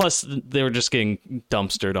 Plus, they were just getting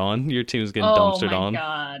dumpstered on. Your team's getting dumpstered on. Oh my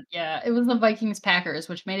god, yeah. It was the Vikings Packers,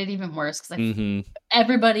 which made it even worse because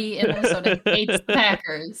everybody in Minnesota hates the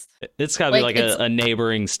Packers. It's got to be like a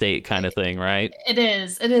neighboring state kind of thing, right? It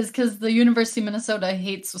is because the University of Minnesota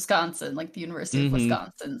hates Wisconsin, like the University of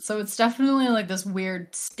Wisconsin. So it's definitely like this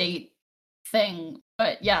weird state thing.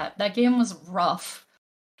 But yeah, that game was rough.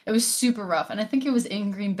 It was super rough, and I think it was in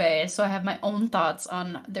Green Bay, so I have my own thoughts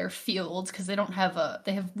on their field, because they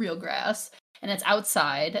have real grass, and it's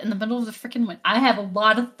outside, in the middle of the freaking winter. I have a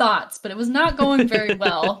lot of thoughts, but it was not going very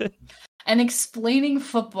well. And explaining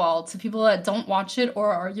football to people that don't watch it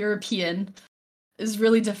or are European is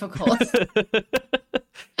really difficult.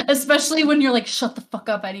 Especially when you're like, shut the fuck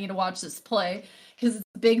up, I need to watch this play. Because it's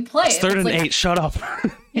a big play. It's 3rd and 8, shut up.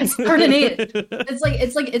 It's 3rd and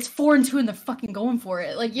 8. It's 4 and 2 and they're fucking going for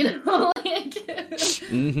it. Like, you know, like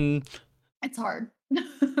it's hard.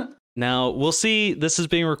 Now, we'll see. This is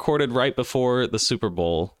being recorded right before the Super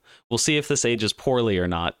Bowl. We'll see if this ages poorly or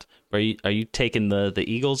not. Are you taking the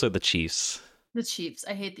Eagles or the Chiefs? The Chiefs.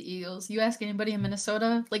 I hate the Eagles. You ask anybody in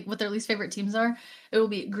Minnesota, like, what their least favorite teams are, it will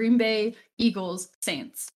be Green Bay, Eagles,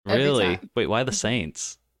 Saints. Really? Wait, why the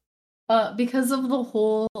Saints? Because of the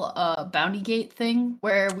whole Bounty Gate thing,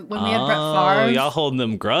 where when we had Brett Favre, y'all holding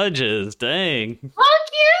them grudges, dang. Fuck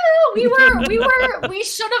you! We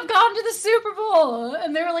should have gone to the Super Bowl,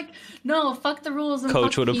 and they were like, "No, fuck the rules." And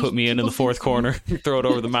Coach would have put me in the fourth corner, throw it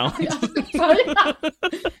over the mountain.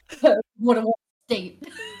 What a state!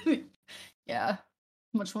 Yeah,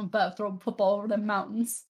 much one better throw a football over the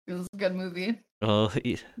mountains. It was a good movie. Well,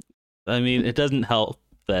 I mean, it doesn't help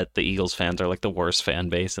that the Eagles fans are like the worst fan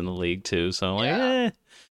base in the league too, so I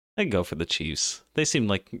can go for the Chiefs. They seem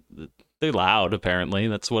like they're loud. Apparently,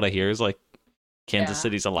 that's what I hear. Is like Kansas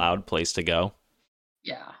City's a loud place to go.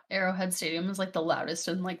 Yeah, Arrowhead Stadium is like the loudest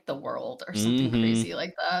in like the world or something crazy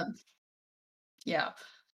like that. Yeah,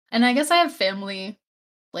 and I guess I have family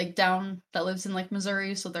like down that lives in like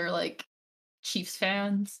Missouri, so they're like Chiefs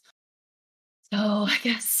fans. So I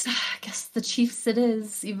guess the Chiefs it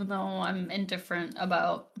is, even though I'm indifferent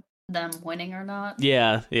about them winning or not.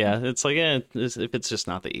 Yeah. It's like, if it's just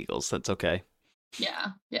not the Eagles, that's okay.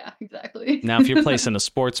 Yeah, exactly. Now, if you're placing a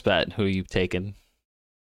sports bet, who are you taking?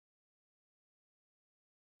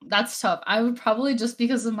 That's tough. I would probably, just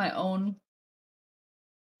because of my own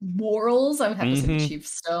morals, I would have to say the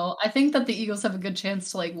Chiefs still. I think that the Eagles have a good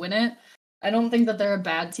chance to like win it. I don't think that they're a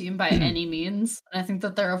bad team by any means. I think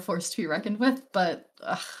that they're a force to be reckoned with, but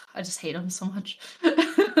I just hate them so much.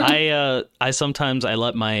 I sometimes I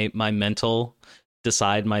let my mental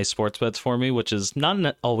decide my sports bets for me, which is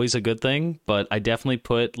not always a good thing, but I definitely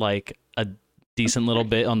put like a decent little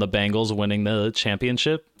bit on the Bengals winning the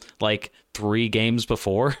championship like 3 games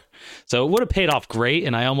before. So it would have paid off great,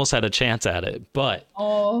 and I almost had a chance at it. But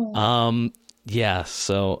yeah,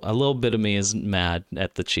 so a little bit of me is mad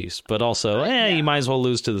at the Chiefs, but also, you might as well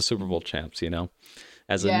lose to the Super Bowl champs, you know?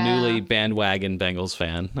 As a newly bandwagon Bengals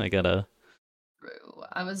fan, I gotta...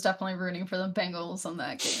 I was definitely rooting for the Bengals on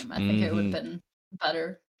that game. I think it would have been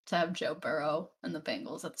better to have Joe Burrow and the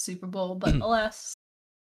Bengals at the Super Bowl, but alas,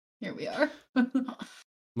 here we are.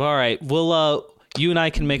 All right, you and I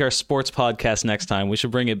can make our sports podcast next time. We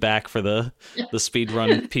should bring it back for the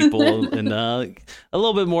speedrun people and a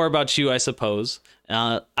little bit more about you, I suppose.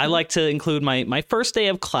 I like to include my first day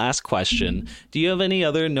of class question. Do you have any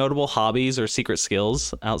other notable hobbies or secret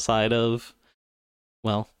skills outside of,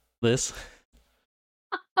 well, this?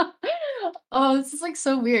 Oh, this is like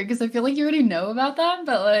so weird because I feel like you already know about them,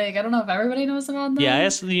 but like I don't know if everybody knows about them. Yeah, I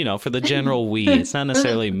guess, for the general we, it's not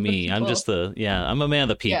necessarily me. I'm just I'm a man of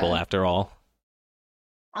the people after all.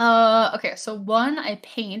 Okay, so one, I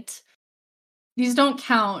paint. These don't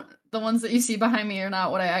count. The ones that you see behind me are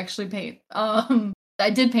not what I actually paint. I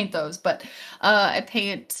did paint those, but I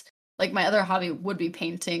paint, like, my other hobby would be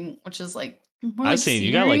painting, which is like more I've like seen scenery.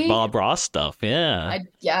 You got like Bob Ross stuff, yeah.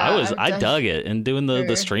 I dug it, and doing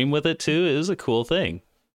the stream with it too. It was a cool thing.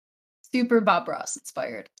 Super Bob Ross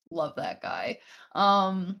inspired. Love that guy.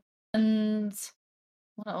 And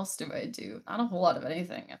What else do I do? Not a whole lot of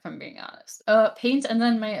anything, if I'm being honest. Paint, and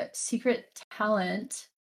then my secret talent,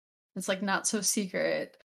 it's like not so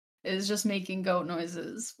secret, is just making goat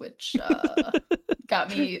noises, which got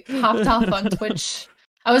me popped off on Twitch.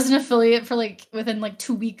 I was an affiliate for like within like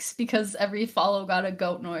 2 weeks because every follow got a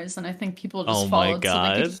goat noise, and I think people just Oh my followed so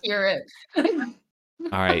they could God. hear it.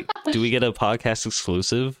 All right. Do we get a podcast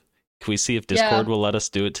exclusive? Can we see if Yeah, Discord will let us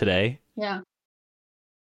do it today? yeah.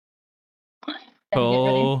 Get ready.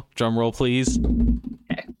 Oh, drum roll, please.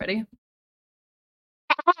 Okay, ready?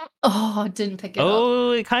 Oh, it didn't pick it up.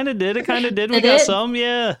 Oh, it kind of did. It kind of did. We Did got it? some.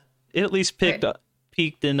 Yeah. It at least Okay.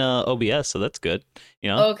 peaked in OBS, so that's good. You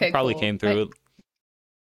know, Okay, it probably cool. came through.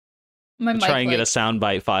 My We'll mic, try and get a like,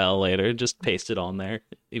 soundbite file later. Just paste it on there.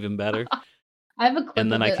 Even better. I have a clip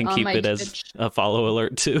And then of I it can on keep my it as Twitch. a follow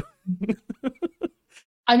alert too.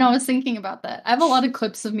 I know, I was thinking about that. I have a lot of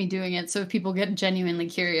clips of me doing it, so if people get genuinely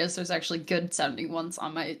curious, there's actually good sounding ones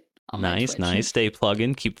on my Nice, Twitch. nice. Stay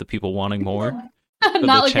plugging. Keep the people wanting more. For Not the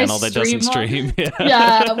like channel I that doesn't stream. stream.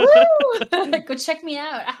 Yeah. Yeah, woo! Go check me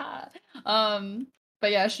out. Aha.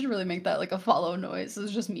 But yeah, I should really make that like a follow noise.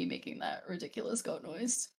 It's just me making that ridiculous goat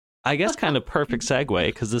noise. I guess kind of perfect segue,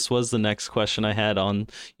 because this was the next question I had on,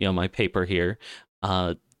 my paper here.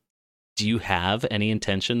 Do you have any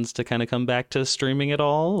intentions to kind of come back to streaming at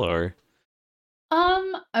all, or?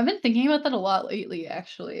 I've been thinking about that a lot lately,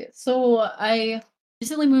 actually. So I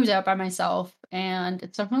recently moved out by myself, and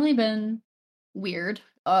it's definitely been weird.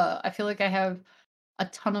 I feel like I have a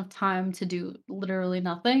ton of time to do literally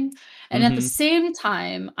nothing, and at the Mm-hmm. same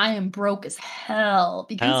time, I am broke as hell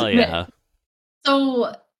because Hell of yeah. it.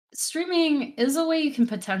 So streaming is a way you can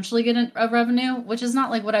potentially get a revenue, which is not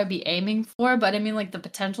like what I'd be aiming for, but I mean like the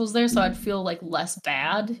potential's there, so I'd feel like less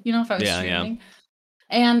bad, if I was Yeah, yeah. streaming.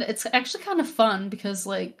 And it's actually kind of fun because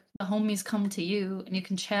like the homies come to you and you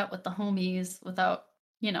can chat with the homies without,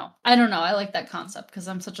 I don't know. I like that concept because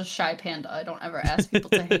I'm such a shy panda. I don't ever ask people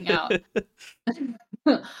to hang out.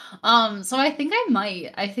 So I think I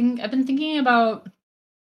might. I think I've been thinking about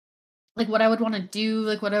like what I would want to do,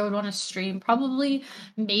 like what I would want to stream. Probably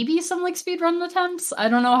maybe some like speedrun attempts. I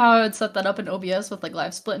don't know how I would set that up in OBS with like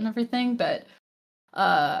live split and everything, but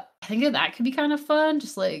I think that could be kind of fun.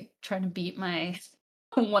 Just like trying to beat my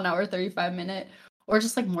 1 hour 35 minute, or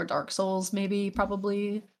just like more Dark Souls, maybe,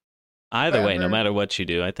 probably. Either way, no Wherever. matter what you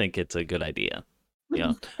do, I think it's a good idea.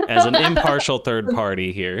 As an impartial third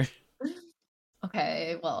party here.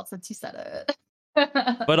 Okay, well, since you said it.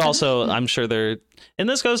 But also, I'm sure and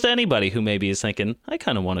this goes to anybody who maybe is thinking, I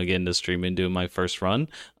kind of want to get into streaming and do my first run.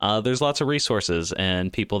 There's lots of resources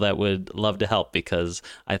and people that would love to help, because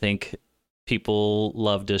I think people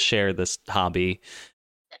love to share this hobby.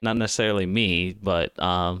 Not necessarily me, but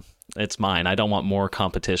it's mine. I don't want more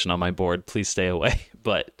competition on my board. Please stay away.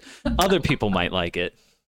 But other people might like it.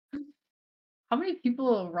 How many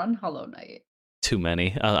people run Hollow Knight? Too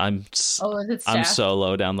many. Oh, is it I'm staffed? so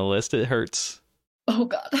low down the list. It hurts. Oh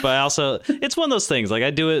god. But also, it's one of those things. Like,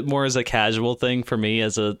 I do it more as a casual thing for me,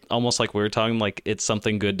 as almost like we were talking, like it's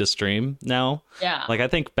something good to stream now. Yeah. Like, I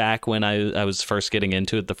think back when I was first getting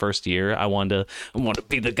into it the first year, I wanted to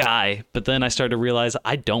be the guy. But then I started to realize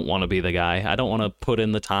I don't want to be the guy. I don't want to put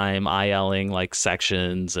in the time ILing like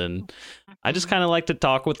sections, and I just kind of like to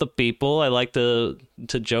talk with the people. I like to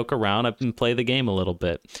joke around and play the game a little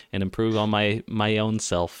bit and improve on my own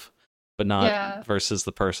self, but not versus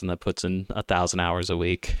the person that puts in 1,000 hours a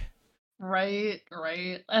week. Right.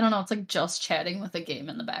 I don't know. It's like just chatting with a game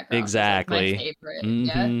in the background. Exactly. Like my favorite.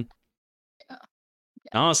 Mm-hmm. Yeah.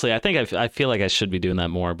 Honestly, I think I feel like I should be doing that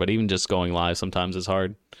more, but even just going live sometimes is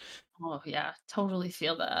hard. Oh yeah, totally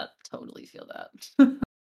feel that.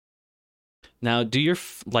 Now, does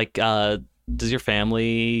your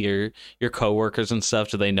family, your coworkers and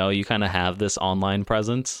stuff, do they know you kind of have this online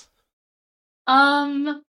presence?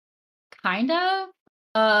 Kind of.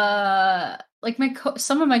 Like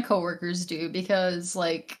some of my coworkers do, because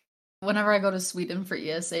like whenever I go to Sweden for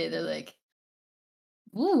ESA, they're like,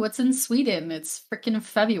 "Ooh, what's in Sweden? It's freaking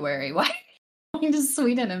February. Why are you going to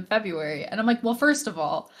Sweden in February?" And I'm like, "Well, first of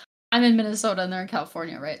all, I'm in Minnesota and they're in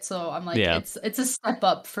California, right? So I'm like, Yeah. it's a step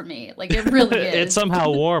up for me. Like it really is. It's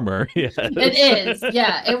somehow warmer. Yes. It is.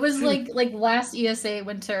 Yeah. It was like last ESA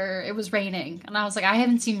winter, it was raining. And I was like, I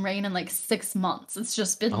haven't seen rain in like 6 months. It's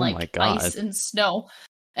just been my like God. ice and snow.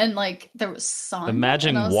 And like there was sun.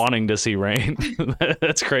 Imagine wanting to see rain.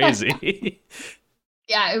 That's crazy.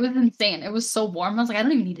 Yeah, it was insane. It was so warm. I was like, I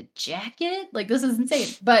don't even need a jacket. Like this is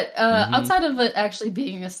insane. But outside of it actually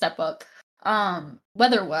being a step up,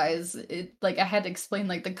 Weather-wise, it like I had to explain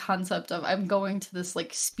like the concept of I'm going to this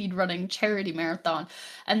like speedrunning charity marathon,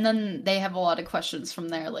 and then they have a lot of questions from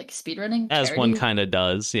there, like speedrunning As one charity kind of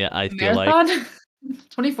does. Yeah, I feel like marathon,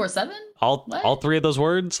 24/7. all What? three of those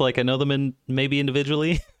words, like I know them in maybe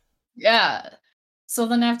individually. Yeah. So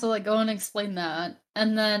then I have to like go and explain that,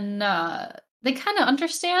 and then they kind of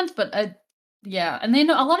understand, but yeah, and they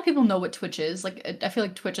know a lot of people know what Twitch is. Like I feel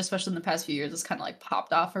like Twitch, especially in the past few years, has kind of like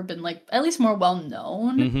popped off or been like at least more well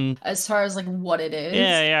known Hmm. as far as like what it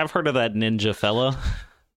Yeah, is. yeah, I've heard of that ninja fella.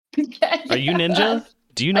 Yeah, Are you yeah. ninja?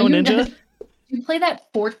 Do you Are know you ninja? you play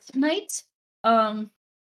that Fortnite? Um,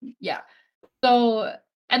 yeah. So,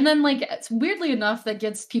 and then like it's weirdly enough that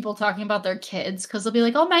gets people talking about their kids because they'll be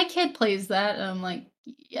like, "Oh, my kid plays that," and I'm like,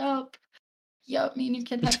 "Yup, yup, me and your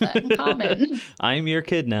kid have that in common." I'm your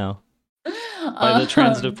kid now by the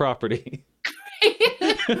transitive um, property.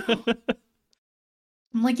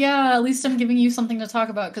 I'm like, yeah, at least I'm giving you something to talk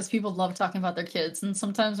about because people love talking about their kids. And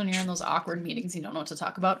sometimes when you're in those awkward meetings, you don't know what to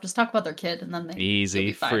talk about. Just talk about their kid, and then you'll Easy,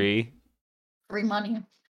 be fine. free. Free money.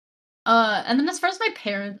 And then as far as my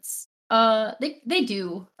parents, they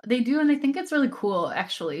do, and I think it's really cool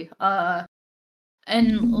actually.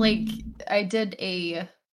 And like I did a,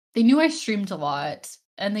 they knew I streamed a lot,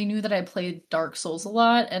 and they knew that I played Dark Souls a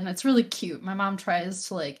lot, and it's really cute. My mom tries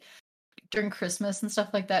to like during Christmas and stuff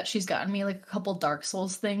like that, she's gotten me like a couple Dark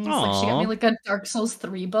Souls things. Like she got me Aw. like a Dark Souls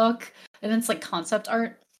 3 book, and it's like concept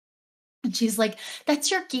art. And she's like,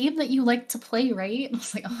 "That's your game that you like to play, right?" And I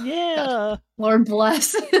was like, "Oh God, Yeah. Lord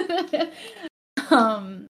bless."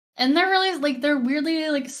 And they're really like they're weirdly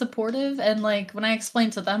like supportive, and like when I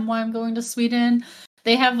explain to them why I'm going to Sweden,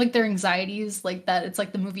 they have like their anxieties like that it's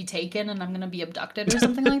like the movie Taken and I'm gonna be abducted or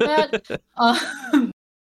something like that.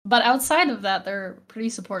 But outside of that, they're pretty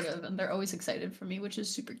supportive and they're always excited for me, which is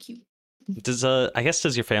super cute. Does I guess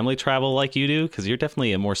does your family travel like you do? Because you're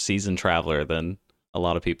definitely a more seasoned traveler than a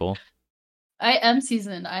lot of people. I am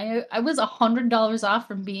seasoned. I was $100 off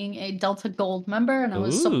from being a Delta Gold member, and I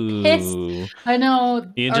was so pissed. Ooh. I know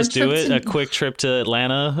You can our just do trip it, a to quick trip to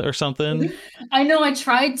Atlanta or something. I know I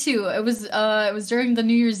tried to. It was during the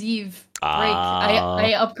New Year's Eve break.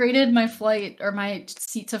 I upgraded my flight or my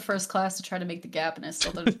seat to first class to try to make the gap, and it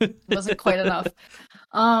still wasn't quite enough.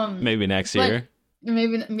 Maybe next But year.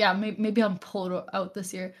 maybe yeah, maybe I'll pull it out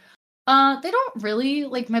this year. They don't really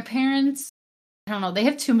like my parents. I don't know. They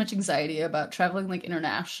have too much anxiety about traveling like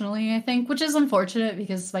internationally, I think, which is unfortunate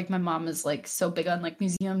because like my mom is like so big on like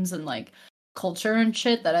museums and like culture and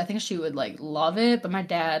shit that I think she would like love it. But my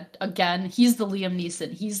dad, again, he's the Liam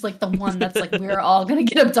Neeson. He's like the one that's like, we're all gonna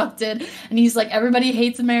get abducted. And he's like, everybody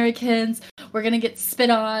hates Americans. We're gonna get spit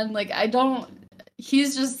on. Like, I don't,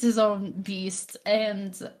 he's just his own beast.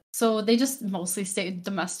 And so they just mostly stay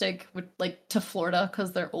domestic with like to Florida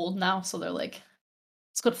because they're old now. So they're like,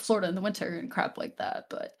 let's go to Florida in the winter and crap like that.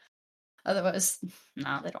 But otherwise,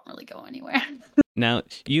 no, they don't really go anywhere. Now,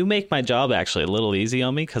 you make my job actually a little easy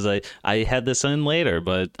on me because I had this in later,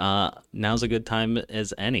 but now's a good time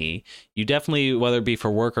as any. You definitely, whether it be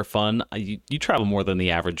for work or fun, you travel more than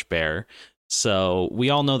the average bear. So we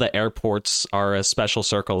all know that airports are a special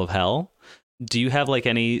circle of hell. Do you have like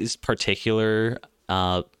any particular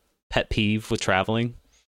pet peeve with traveling?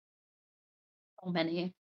 So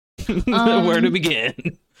many. Where to begin?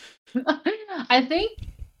 I think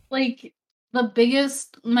like my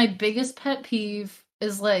biggest pet peeve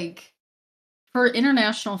is like for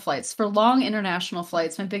international flights, for long international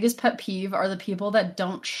flights, my biggest pet peeve are the people that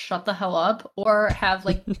don't shut the hell up or have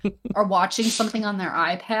like are watching something on their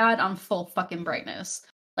iPad on full fucking brightness.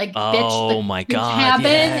 Like, bitch, Oh my the God, cabin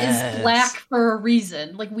yes. is black for a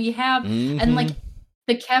reason. Like we have and like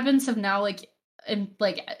the cabins have now like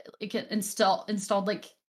installed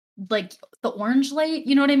like the orange light,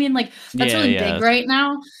 you know what I mean? Like that's really big right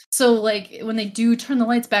now. So like when they do turn the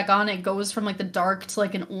lights back on, it goes from like the dark to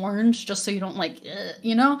like an orange, just so you don't like,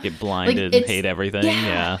 you know, get like blinded and hate everything.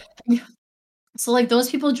 Yeah. So like those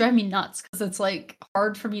people drive me nuts because it's like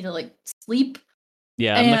hard for me to like sleep.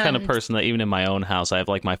 Yeah, I'm the kind of person that even in my own house, I have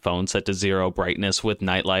like my phone set to 0 brightness with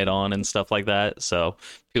nightlight on and stuff like that. So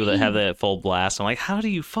people that have that at full blast, I'm like, how do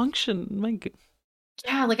you function?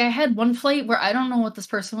 Yeah, like I had one flight where I don't know what this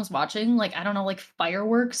person was watching. Like, I don't know, like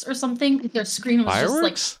fireworks or something. Their screen was just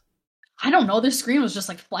like, I don't know, their screen was just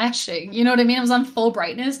like flashing. You know what I mean? It was on full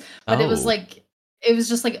brightness, but it was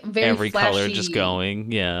just like very every flashy. color just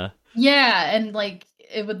going. Yeah. Yeah, and like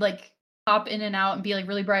it would like pop in and out and be like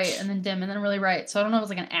really bright and then dim and then really bright. So I don't know if it was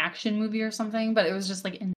like an action movie or something, but it was just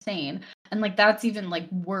like insane. And like that's even like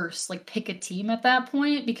worse. Like pick a team at that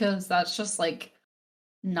point because that's just like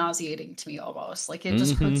nauseating to me almost. Like it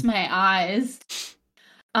just hurts my eyes.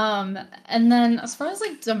 And then as far as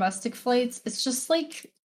like domestic flights, it's just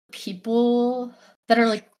like people that are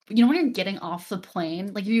like, you know, when you're getting off the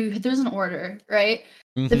plane, like there's an order, right?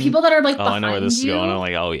 The Mm-hmm. people that are like Oh, I know where this behind is going. I'm you,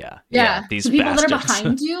 like, oh yeah, yeah, yeah, these the people that are bastards.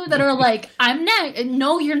 behind you that are like, I'm next.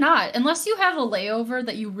 No, you're not. Unless you have a layover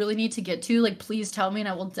that you really need to get to, like, please tell me and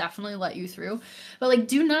I will definitely let you through. But like,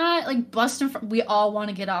 do not like bust in front. We all want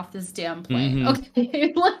to get off this damn plane. Mm-hmm.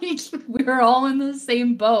 Okay. Like, we're all in the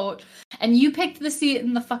same boat. And you picked the seat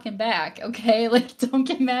in the fucking back, okay? Like, don't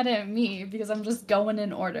get mad at me because I'm just going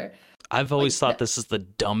in order. I've Like, always thought this is the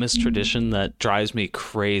dumbest tradition that drives me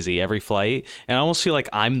crazy every flight. And I almost feel like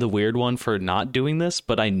I'm the weird one for not doing this,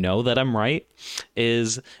 but I know that I'm right.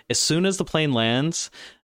 Is as soon as the plane lands,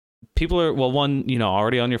 people are, well, one, you know,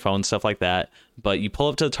 already on your phone, stuff like that. But you pull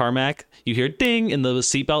up to the tarmac, you hear ding, and the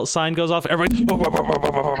seatbelt sign goes off. Everybody, click,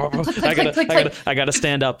 click, click, click, click. I gotta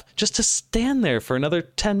stand up just to stand there for another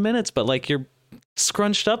 10 minutes. But like you're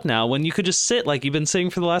scrunched up now when you could just sit like you've been sitting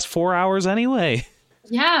for the last 4 hours anyway.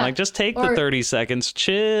 Yeah. Like, just take the Or 30 seconds,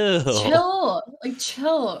 chill. like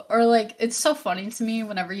chill. Or like it's so funny to me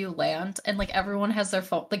whenever you land and like everyone has their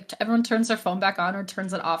phone, like everyone turns their phone back on or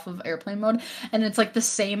turns it off of airplane mode, and it's like the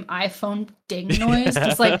same iPhone ding noise,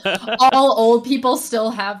 just like all old people still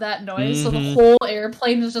have that noise. So the Mhm. whole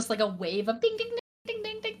airplane is just like a wave of ding ding ding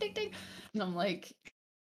ding ding ding ding. And I'm like,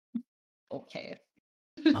 okay.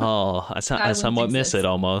 Oh, I Silence somewhat miss it exists.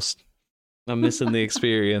 almost. I'm missing the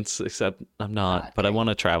experience, except I'm not. But I Okay. want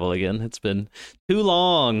to travel again. It's been too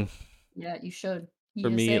long Yeah, you should. for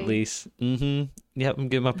me, at USA. least. Yep, I'm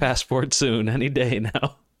getting my passport soon, any day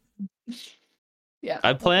now. Yeah,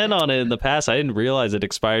 I planned okay. on it in the past. I didn't realize it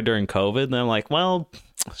expired during COVID, and I'm like, well,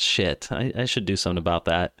 shit, I should do something about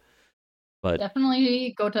that. But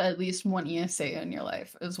Definitely go to at least one ESA in your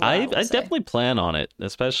life, is what I will I say. definitely plan on it,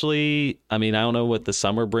 especially, I mean, I don't know what the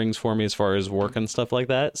summer brings for me as far as work and stuff like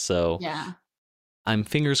that. So Yeah. I'm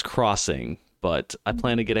fingers crossing, but I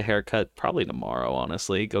plan to get a haircut probably tomorrow,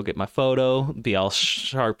 honestly. Go get my photo, be all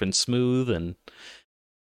sharp and smooth, and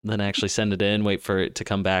then actually send it in, wait for it to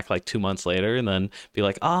come back like 2 months later, and then be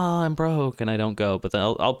like, I'm broke and I don't go. But then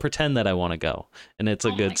I'll pretend that I want to go. And it's a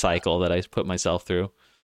Oh my good god. cycle that I put myself through.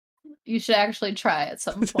 You should actually try at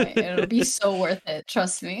some point. It'll be so worth it,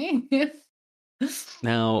 trust me.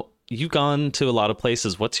 Now, you've gone to a lot of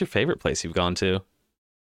places. What's your favorite place you've gone to?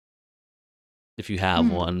 If you have Hmm.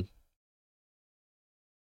 one.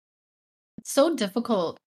 It's so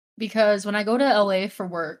difficult because when I go to LA for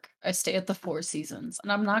work, I stay at the Four Seasons,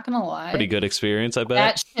 and I'm not gonna Pretty lie, good experience, I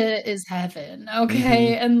bet. that shit is heaven, Mm-hmm.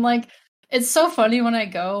 okay? And like it's so funny when I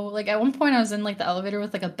go. Like at one point I was in like the elevator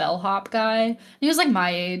with like a bellhop guy. And he was like my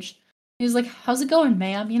age. He was like, "How's it going,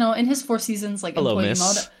 ma'am?" You know, in his Four Seasons like Hello, employee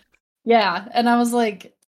mode. miss. Yeah, and I was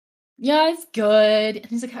like, "Yeah, it's good." And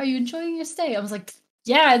he's like, "How are you enjoying your stay?" I was like,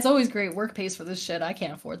 "Yeah, it's always great. Work pays for this shit. I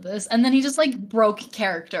can't afford this." And then he just like broke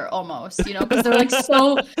character almost, you know, because they're like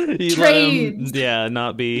so You let him, trained. yeah,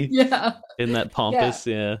 not be Yeah, in that yeah, pompous,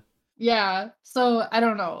 yeah. yeah. So I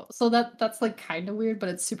don't know. So that's like kind of weird, but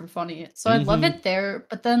it's super funny. So I love Mm-hmm. it there.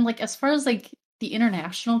 But then like as far as like the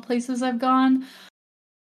international places I've gone,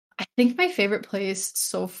 I think my favorite place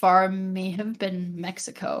so far may have been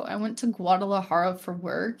Mexico. I went to Guadalajara for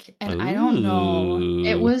work, and I don't know,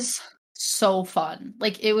 it Ooh. was so fun.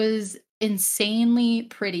 Like, it was insanely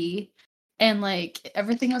pretty, and, like,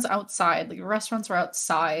 everything was outside. Like, restaurants were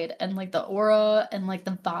outside, and, like, the aura and, like,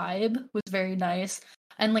 the vibe was very nice.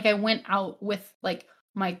 And, like, I went out with, like,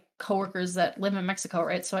 my coworkers that live in Mexico,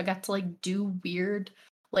 right? So I got to, like, do weird,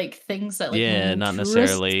 like, things that, like, Yeah, normal not tourists.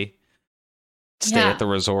 necessarily stay at Yeah. the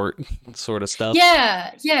resort sort of stuff.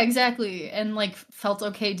 Yeah, yeah, exactly, and, like, felt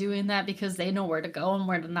okay doing that because they know where to go and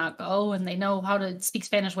where to not go, and they know how to speak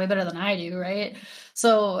Spanish way better than I do, right?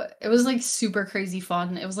 So, it was, like, super crazy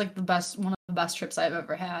fun. It was, like, the best one of the best trips I've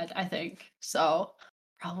ever had, I think. So,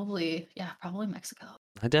 probably yeah, probably Mexico.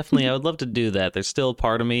 I would love to do that. There's still a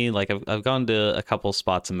part of me, like I've gone to a couple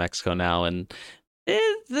spots in Mexico now, and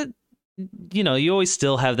the, you know, you always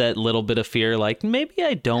still have that little bit of fear, like maybe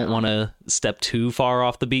I don't Yeah, want to step too far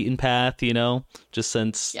off the beaten path, you know, just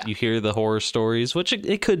since yeah, you hear the horror stories, which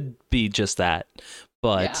it could be just that.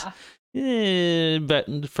 But yeah.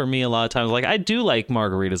 but for me, a lot of times, like I do like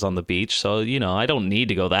margaritas on the beach, so you know, I don't need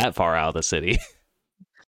to go that far out of the city.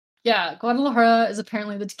 Yeah, Guadalajara is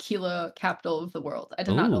apparently the tequila capital of the world. I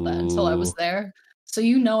did not know that until I was Ooh. there. So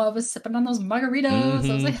you know I was sipping on those margaritas.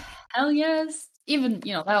 I was Mm-hmm. like, hell yes. Even,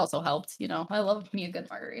 you know, that also helped, you know. I love me a good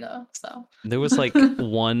margarita. So There was like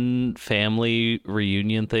one family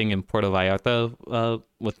reunion thing in Puerto Vallarta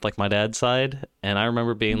with like my dad's side, and I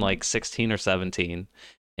remember being like 16 or 17,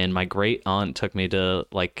 and my great aunt took me to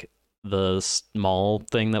like the mall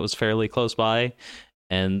thing that was fairly close by,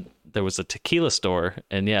 and there was a tequila store,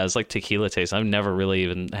 and yeah, it was like tequila taste. I've never really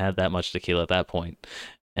even had that much tequila at that point.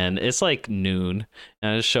 And it's like noon,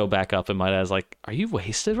 and I just show back up, and my dad's like, "Are you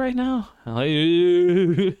wasted right now?" I'm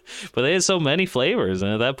like, but they had so many flavors,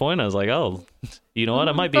 and at that point, I was like, "Oh, you know what?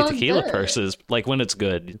 I might be a tequila person." Like when it's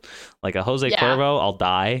good, like a Jose Cuervo, I'll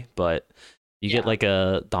die. But you get like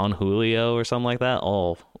a Don Julio or something like that.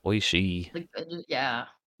 Oh, oishi. Yeah.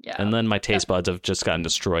 And then my taste buds have just gotten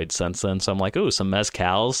destroyed since then. So I'm like, ooh, some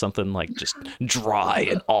mezcal, something like just dry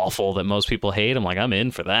and awful that most people hate. I'm like, I'm in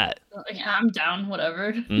for that. Yeah, I'm down,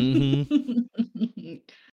 whatever. Mm-hmm.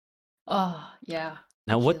 Oh, yeah.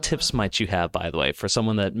 Now, what tips might you have, by the way, for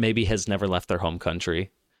someone that maybe has never left their home country?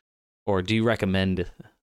 Or do you recommend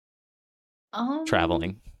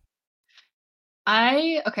traveling?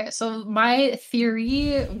 Okay, so my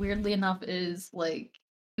theory, weirdly enough, is like,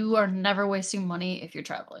 you are never wasting money if you're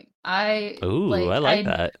traveling. I like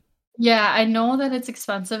that. Yeah, I know that it's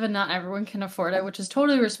expensive and not everyone can afford it, which is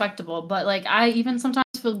totally respectable. But like, I even sometimes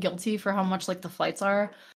feel guilty for how much like the flights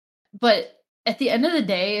are. But at the end of the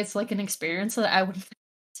day, it's like an experience that I would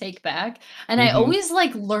take back. And I always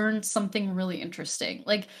like learned something really interesting.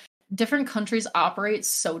 Like different countries operate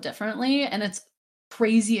so differently, and it's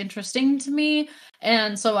crazy interesting to me.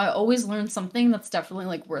 And so I always learn something that's definitely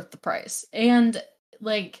like worth the price. And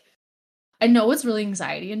like, I know it's really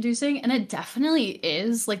anxiety inducing, and it definitely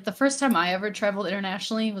is. Like the first time I ever traveled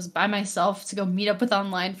internationally was by myself to go meet up with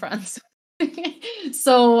online friends.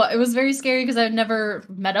 So it was very scary because I'd never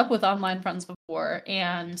met up with online friends before,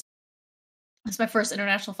 and it's my first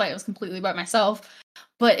international flight. It was completely by myself,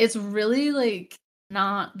 but it's really like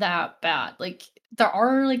not that bad. Like there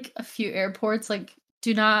are like a few airports, like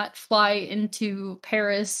do not fly into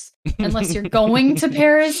Paris unless you're going to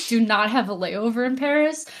Paris. Do not have a layover in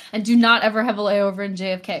Paris, and do not ever have a layover in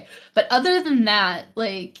JFK. But other than that,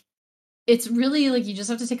 like it's really like you just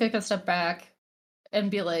have to take like a step back and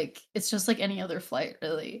be like, it's just like any other flight,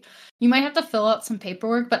 really. You might have to fill out some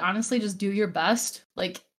paperwork, but honestly, just do your best.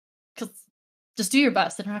 Like, just do your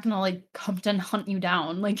best. They're not gonna like come and hunt you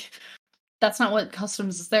down. Like, that's not what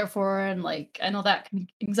customs is there for. And like, I know that can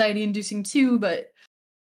be anxiety inducing too, but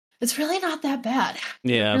it's really not that bad.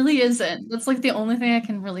 Yeah, it really isn't. That's like the only thing I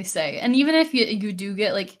can really say. And even if you do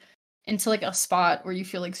get like into like a spot where you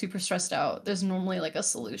feel like super stressed out, there's normally like a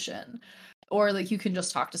solution. Or like you can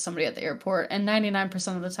just talk to somebody at the airport, and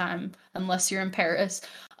 99% of the time, unless you're in Paris,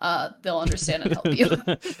 they'll understand and help you.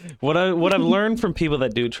 What I've learned from people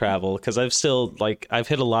that do travel, because I've still like I've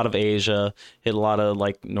hit a lot of Asia, hit a lot of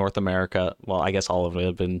like North America. Well, I guess all of it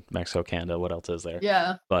have been Mexico, Canada. What else is there?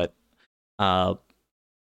 Yeah. But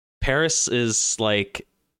Paris is like,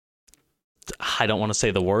 I don't want to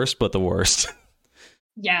say the worst, but the worst.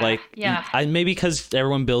 Yeah, like yeah. Maybe because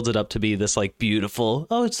everyone builds it up to be this like beautiful,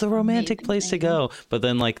 oh, it's the romantic place to go, but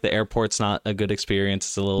then like the airport's not a good experience.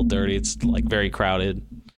 It's a little dirty. It's like very crowded.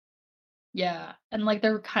 Yeah, and like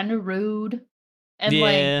they're kind of rude, and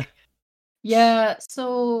like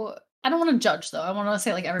so I don't want to judge though. I want to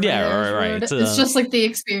say like everybody is rude. Right. It's just like the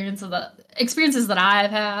experiences that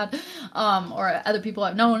I've had, or other people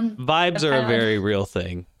I've known. Vibes are a very real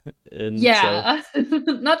thing. And not trying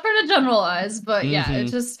to generalize, but yeah, it's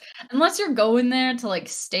just unless you're going there to like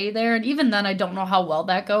stay there, and even then I don't know how well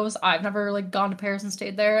that goes. I've never like gone to Paris and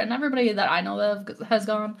stayed there, and everybody that I know that has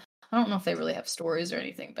gone, I don't know if they really have stories or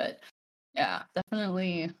anything, but yeah,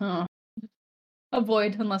 definitely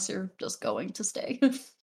avoid unless you're just going to stay.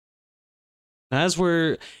 As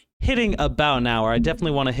we're hitting about an hour, I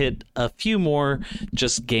definitely want to hit a few more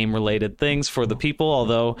just game related things for the people.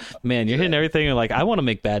 Although, man, you're hitting everything. You're like, I want to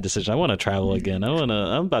make bad decisions. I want to travel again. I'm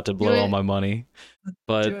about to blow all my money.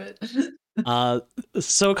 But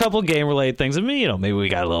so a couple game related things. I mean, maybe we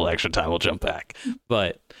got a little extra time. We'll jump back.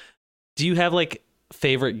 But do you have like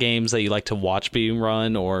favorite games that you like to watch being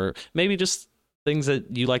run, or maybe just things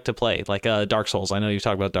that you like to play, like Dark Souls? I know you've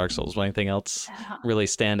talked about Dark Souls. But anything else really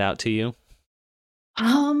stand out to you?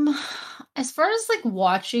 As far as like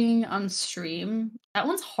watching on stream, that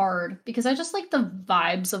one's hard because I just like the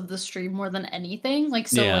vibes of the stream more than anything. Like,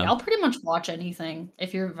 so like I'll pretty much watch anything.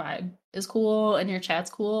 If your vibe is cool and your chat's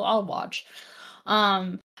cool, I'll watch.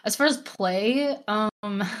 As far as play, so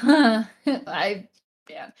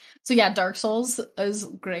yeah, Dark Souls is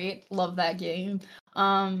great. Love that game.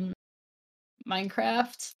 Minecraft,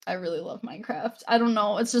 I really love Minecraft. I don't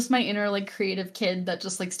know, it's just my inner like creative kid that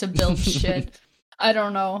just likes to build shit. I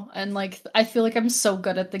don't know. And like I feel like I'm so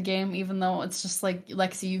good at the game, even though it's just like,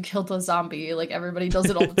 Lexi, you killed a zombie. Like everybody does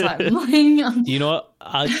it all the time. Like, you know what?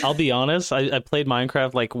 I'll be honest. I played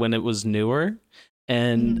Minecraft like when it was newer,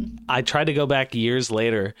 And Mhm. I tried to go back years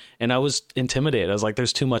later, and I was intimidated. I was like,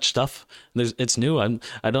 "There's too much stuff. It's new. I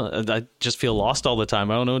just feel lost all the time.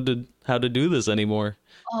 I don't know how to do this anymore."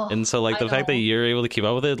 Oh, And so, like, I the fact that know. you're able to keep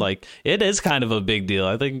up with it, like, it is kind of a big deal.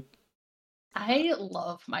 I think. I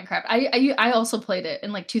love Minecraft. I also played it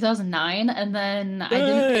in like 2009, and then I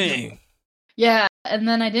didn't pick it. Dang. Yeah, and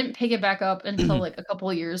then I didn't pick it back up until like a couple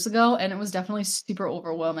of years ago, and it was definitely super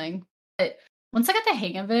overwhelming. But once I got the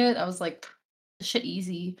hang of it, I was like, "This shit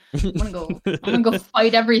easy. I'm gonna go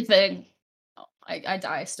fight everything." Oh, I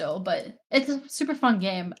die still, but it's a super fun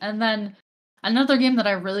game. And then another game that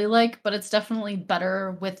I really like, but it's definitely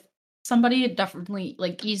better with somebody, definitely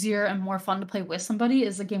like easier and more fun to play with somebody,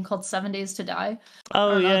 is a game called 7 Days to Die. I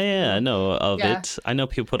Oh don't know yeah, if yeah, I you. know of Yeah. it. I know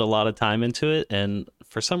people put a lot of time into it, and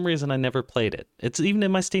for some reason, I never played it. It's even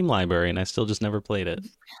in my Steam library, and I still just never played it.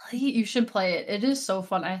 Really? You should play it. It is so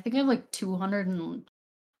fun. I think I have like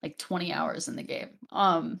 220 hours in the game.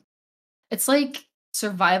 It's like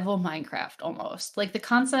survival Minecraft almost. Like the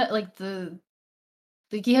concept, like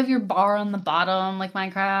you have your bar on the bottom, like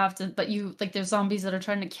Minecraft, but you like there's zombies that are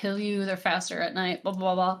trying to kill you. They're faster at night. Blah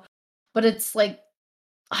blah blah. But it's like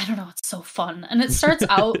I don't know. It's so fun, and it starts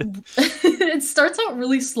out it starts out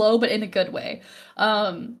really slow, but in a good way.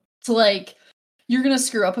 So like you're gonna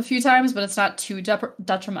screw up a few times, but it's not too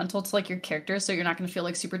detrimental to like your character, so you're not gonna feel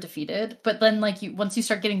like super defeated. But then like you once you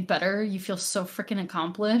start getting better, you feel so freaking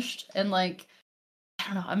accomplished, and like I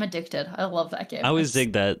don't know, I'm addicted. I love that I game. always It's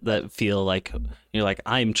dig that feel like you're like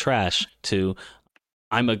I'm trash to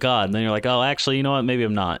I'm a god, and then you're like, oh, actually, you know what? Maybe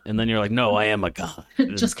I'm not, and then you're like, no, I am a god.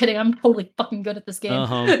 just kidding. I'm totally fucking good at this game. Uh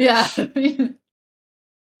huh. Yeah, That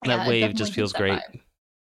yeah, it wave definitely just hits feels that great. vibe.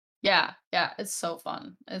 Yeah, yeah, it's so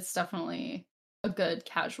fun. It's definitely a good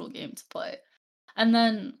casual game to play. And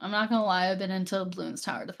then I'm not gonna lie, I've been into Bloons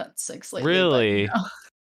Tower Defense 6 lately, but you Really?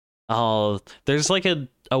 Oh, there's like a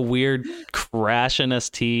weird Crash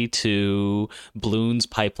NST to Bloons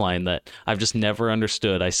pipeline that I've just never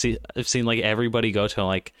understood. I've seen like everybody go to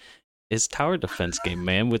like it's tower defense game,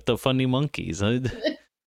 man, with the funny monkeys.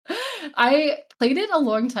 I played it a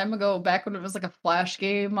long time ago, back when it was like a flash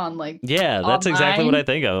game on like Yeah, that's exactly what I online.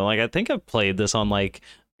 think of. Like I think I've played this on like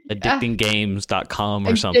Yeah, addictinggames.com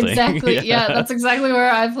or something. exactly. Yeah, Yeah. that's exactly where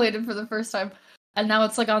I played it for the first time. And now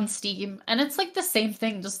it's like on Steam, and it's like the same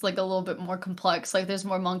thing, just like a little bit more complex. Like there's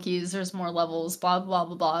more monkeys, there's more levels, blah blah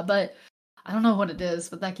blah blah. But I don't know what it is,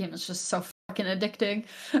 but that game is just so fucking addicting.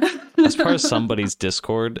 I was part of somebody's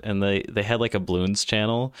Discord, and they had like a Bloons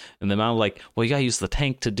channel, and the amount of like, well, you gotta use the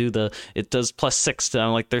tank to do it does +6 to,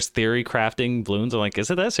 I'm like, there's theory crafting Bloons. I'm like,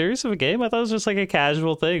 is it that serious of a game? I thought it was just like a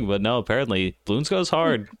casual thing, but no, apparently Bloons goes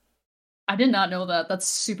hard. I did not know that. That's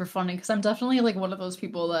super funny because I'm definitely like one of those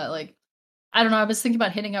people that like I don't know. I was thinking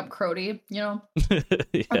about hitting up Crody, or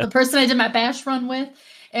Yeah, the person I did my bash run with,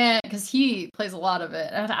 and because he plays a lot of it,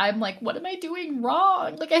 and I'm like, what am I doing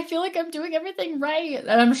wrong? Like I feel like I'm doing everything right,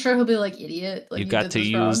 and I'm sure he'll be like, idiot, you like you got did to this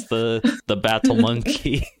use wrong. the battle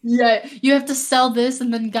monkey. Yeah, you have to sell this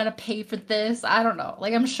and then you gotta pay for this. I don't know.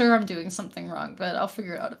 Like I'm sure I'm doing something wrong, but I'll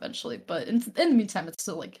figure it out eventually. But in the meantime, it's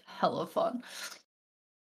still like hella fun.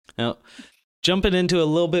 Now, jumping into a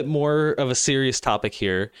little bit more of a serious topic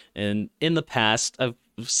here, and in the past, I've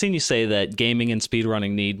seen you say that gaming and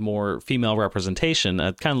speedrunning need more female representation.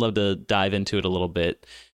 I'd kind of love to dive into it a little bit. Do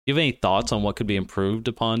you have any thoughts on what could be improved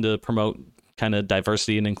upon to promote kind of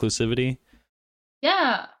diversity and inclusivity?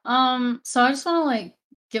 Yeah. So I just want to like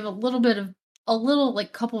give a little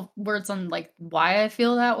like couple words on like why I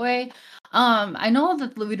feel that way. I know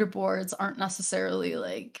that the leaderboards aren't necessarily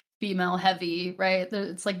like female heavy, right?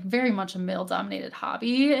 It's like very much a male dominated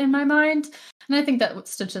hobby in my mind, and I think that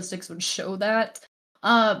statistics would show that.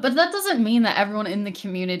 But that doesn't mean that everyone in the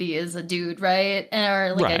community is a dude, right?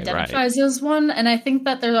 Or like Right. identifies as one. And I think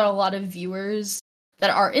that there are a lot of viewers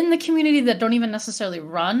that are in the community that don't even necessarily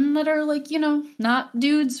run that are like, not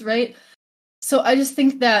dudes, right? So I just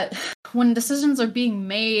think that when decisions are being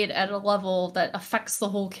made at a level that affects the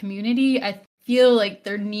whole community, I feel like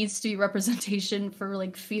there needs to be representation for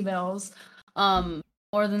like females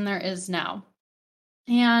more than there is now.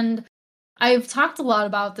 And I've talked a lot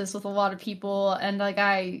about this with a lot of people, and like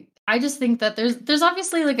I just think that there's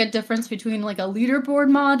obviously like a difference between like a leaderboard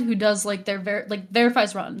mod who does like like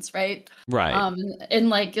verifies runs, right? Right. And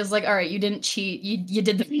like is like, all right, you didn't cheat, you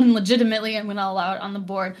did the thing legitimately, I'm gonna allow it on the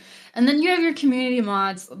board. And then you have your community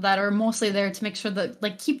mods that are mostly there to make sure that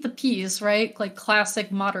like keep the peace, right? Like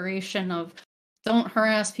classic moderation of don't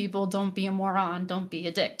harass people, don't be a moron, don't be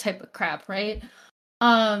a dick type of crap, right?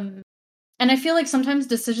 Um and I feel like sometimes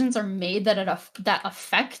decisions are made that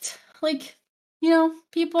affect like,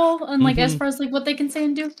 people and like as Hmm. far as like what they can say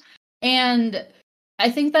and do. And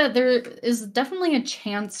I think that there is definitely a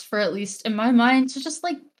chance for, at least in my mind, to just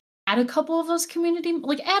like add a couple of those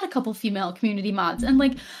add a couple female community mods. And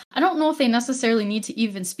like, I don't know if they necessarily need to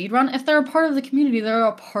even speedrun. If they're a part of the community, they're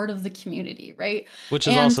a part of the community, right? Which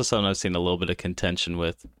is And also something I've seen a little bit of contention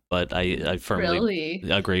with, but I firmly really,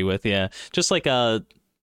 agree with. Yeah, just like the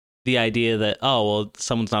idea that, oh well,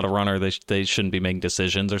 someone's not a runner, they shouldn't be making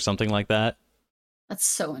decisions or something like that. that's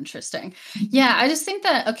so interesting. Yeah, I just think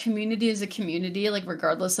that a community is a community, like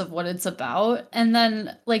regardless of what it's about. And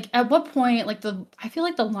then like at what point, like I feel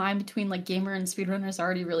like the line between like gamer and speedrunner is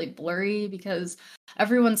already really blurry because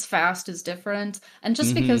everyone's fast is different. And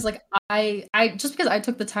just Hmm. because like I just because I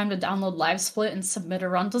took the time to download Live Split and submit a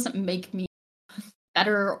run doesn't make me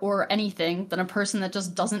better or anything than a person that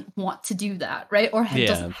just doesn't want to do that, right? Or Yeah,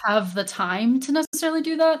 doesn't have the time to necessarily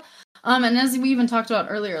do that. And as we even talked about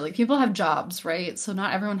earlier, like people have jobs, right? So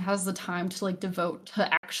not everyone has the time to like devote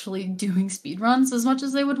to actually doing speed runs as much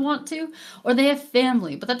as they would want to, or they have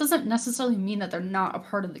family, but that doesn't necessarily mean that they're not a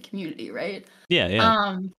part of the community, right? yeah, yeah.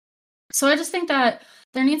 Um, so I just think that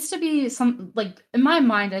there needs to be some, like in my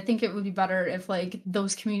mind, I think it would be better if like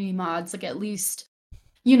those community mods, like at least,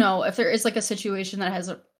 if there is like a situation that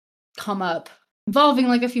has come up involving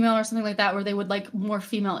like a female or something like that, where they would like more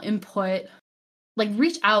female input, like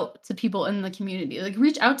reach out to people in the community, like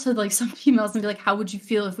reach out to like some females and be like, how would you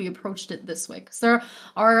feel if we approached it this way? Because there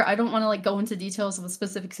are, I don't want to like go into details of the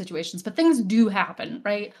specific situations, but things do happen,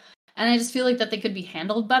 right? And I just feel like that they could be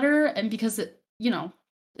handled better. And because it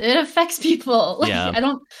affects people. Like Yeah.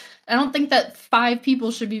 I don't think that 5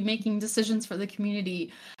 people should be making decisions for the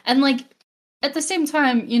community. And like at the same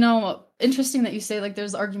time, interesting that you say like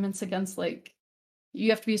there's arguments against like you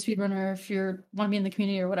have to be a speedrunner if you want to be in the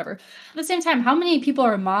community or whatever. At the same time, how many people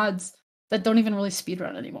are mods that don't even really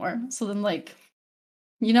speedrun anymore? So then like,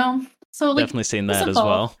 you know, so like Definitely seen things that as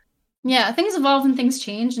evolve. well. Yeah, things evolve and things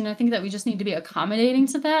change, and I think that we just need to be accommodating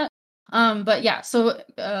to that. But yeah, so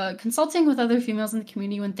consulting with other females in the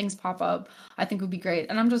community when things pop up, I think would be great.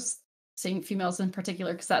 And I'm just saying females in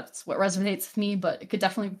particular because that's what resonates with me, but it could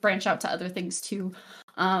definitely branch out to other things too.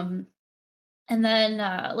 Um, and then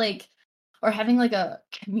like or having like a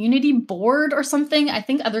community board or something. I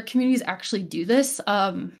think other communities actually do this.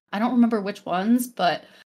 I don't remember which ones, but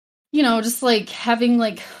just like having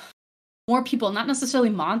like more people, not necessarily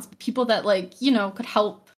mods, but people that like, could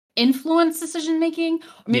help influence decision making or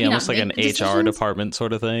Yeah, maybe not almost like an make the HR decisions. department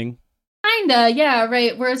sort of thing. Kinda, yeah,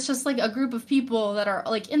 right. Where it's just like a group of people that are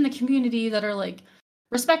like in the community that are like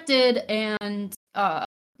respected and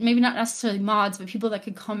maybe not necessarily mods, but people that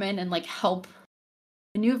could come in and like help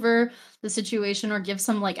maneuver the situation or give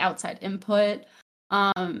some like outside input,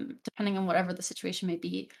 depending on whatever the situation may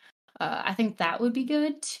be. I think that would be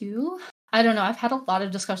good too. I don't know. I've had a lot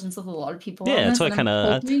of discussions with a lot of people on Yeah, that's this, what and I I'm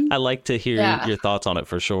kind of hoping, I like to hear yeah, your thoughts on it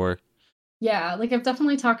for sure. yeah. Like I've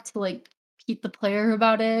definitely talked to like Pete the player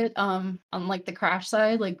about it. On like the Crash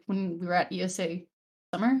side, like when we were at ESA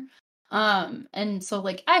summer. And so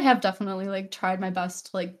like I have definitely like tried my best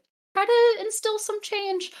to like try to instill some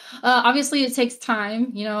change. Obviously it takes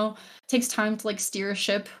time, it takes time to like steer a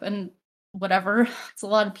ship and whatever. It's a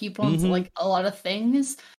lot of people and it's Hmm. like a lot of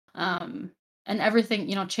things. Um, and everything,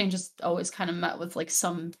 change is always kind of met with like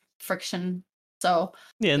some friction. So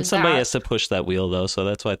Yeah, and there's somebody that. has to push that wheel though, so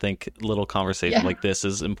that's why I think little conversation Yeah, like this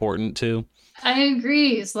is important too. I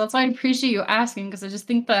agree. So that's why I appreciate you asking because I just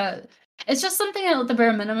think that it's just something at the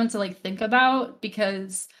bare minimum to like think about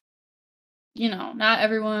because not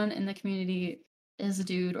everyone in the community is a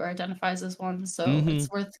dude or identifies as one, so Hmm.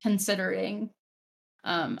 it's worth considering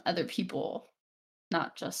other people,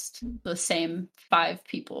 not just the same 5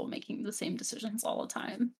 people making the same decisions all the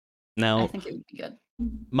time. I Now, think it would be good.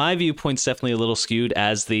 my viewpoint's definitely a little skewed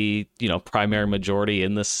as the primary majority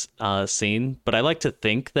in this scene, but I like to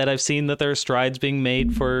think that I've seen that there are strides being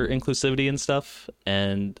made for inclusivity and stuff,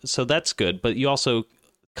 and so that's good. But you also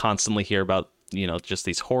constantly hear about just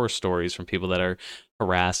these horror stories from people that are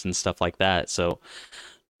harassed and stuff like that. So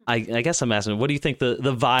I guess I'm asking, what do you think the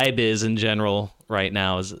vibe is in general right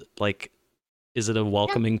now? Is it a Yeah.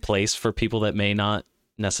 welcoming place for people that may not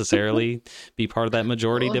necessarily be part of that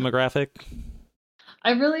majority Ugh. demographic?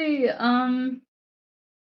 I really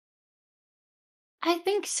I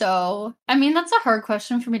think so. I mean, that's a hard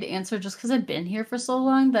question for me to answer just because I've been here for so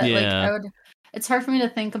long that like Yeah. it's hard for me to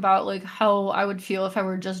think about like how I would feel if I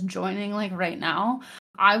were just joining like right now.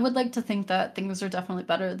 I would like to think that things are definitely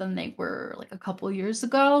better than they were like a couple years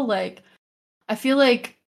ago. Like I feel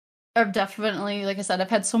like I've definitely, like I said, I've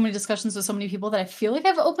had so many discussions with so many people that I feel like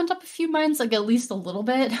I've opened up a few minds, like at least a little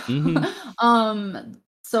bit. Hmm.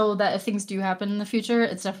 So that if things do happen in the future,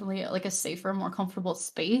 it's definitely like a safer, more comfortable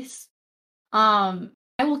space. I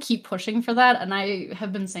will keep pushing for that, and I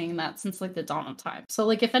have been saying that since like the dawn of time. So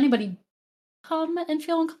like if anybody come and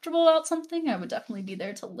feel uncomfortable about something, I would definitely be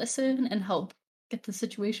there to listen and help get the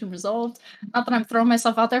situation resolved. Not that I'm throwing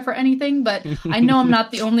myself out there for anything, but I know I'm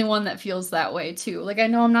not the only one that feels that way too. Like I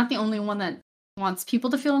know I'm not the only one that wants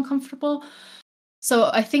people to feel uncomfortable.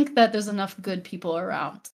 So I think that there's enough good people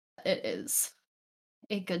around. It is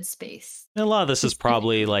a good space. And a lot of this is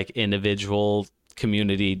probably like individual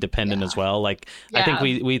community dependent as well. Like I think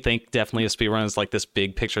we think definitely a speedrun is like this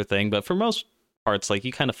big picture thing, but for most parts, like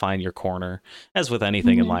you kind of find your corner, as with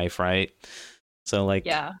anything in life, right? So like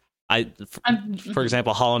for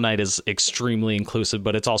example, Hollow Knight is extremely inclusive,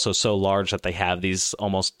 but it's also so large that they have these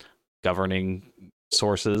almost governing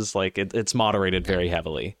sources. Like it's moderated very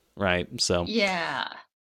heavily, right? So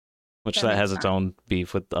which that has its own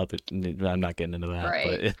beef with other. I'm not getting into that.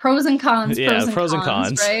 Right. But pros and cons. Pros and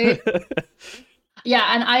cons. Right.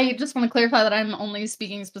 Yeah, and I just want to clarify that I'm only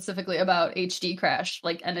speaking specifically about HD Crash,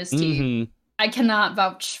 like NST. I cannot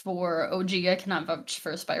vouch for OG. I cannot vouch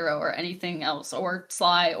for Spyro or anything else, or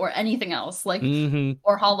Sly or anything else, like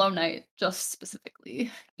or Hollow Knight. Just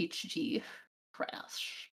specifically HD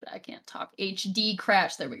Crash. I can't talk. HD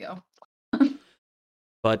Crash. There we go.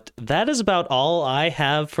 But that is about all I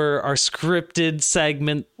have for our scripted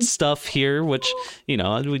segment stuff here, which, you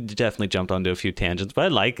know, we definitely jumped onto a few tangents, but I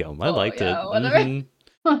like them. I liked it.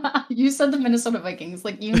 You said the Minnesota Vikings,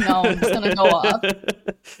 like, you know, I'm just going to go off.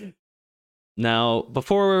 Now,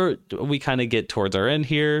 before we kind of get towards our end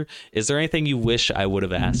here, is there anything you wish I would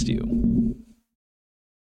have asked you?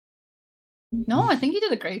 No, I think you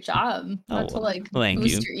did a great job. Not to like thank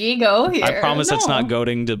boost you. your ego here. I promise it's not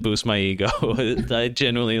goading to boost my ego. I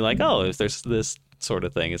genuinely like, if there's this sort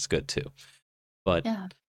of thing, it's good too. But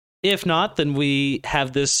if not, then we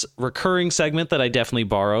have this recurring segment that I definitely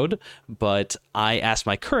borrowed, but I asked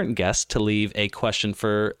my current guest to leave a question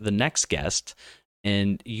for the next guest.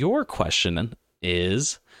 And your question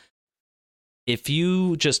is, if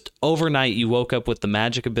you just overnight you woke up with the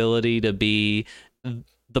magic ability to be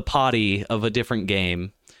the potty of a different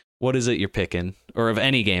game, what is it you're picking? Or of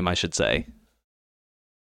any game, I should say.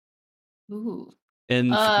 Ooh.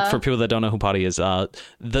 And for people that don't know who potty is,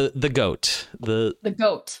 the goat. The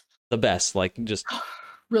goat. The best, like just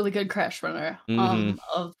really good Crash runner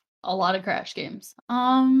of a lot of Crash games.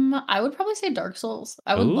 I would probably say Dark Souls.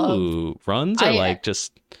 I would love runs or like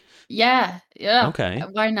just yeah. Okay.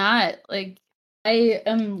 Why not? Like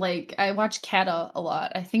I watch Kata a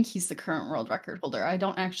lot. I think he's the current world record holder. I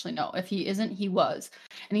don't actually know. If he isn't, he was.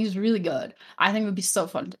 And he's really good. I think it would be so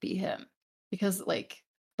fun to be him. Because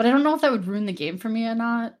but I don't know if that would ruin the game for me or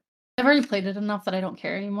not. I've already played it enough that I don't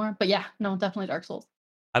care anymore. But yeah, no, definitely Dark Souls.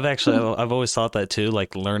 I've always thought that too.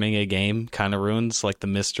 Like learning a game kind of ruins like the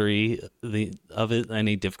mystery of it,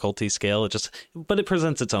 any difficulty scale. But it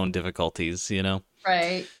presents its own difficulties, you know.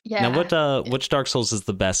 Right. Yeah. Now, which Dark Souls is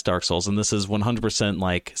the best Dark Souls? And this is 100%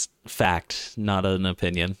 like fact, not an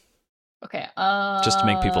opinion. Okay. Just to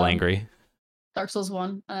make people angry. Dark Souls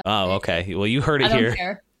 1. Okay. Well, you heard it here. I don't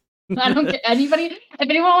care. I don't care. If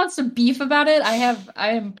anyone wants to beef about it, I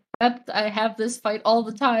am prepped. I have this fight all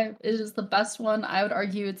the time. It is the best one. I would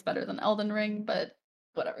argue it's better than Elden Ring, but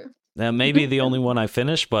whatever. That may be the only one I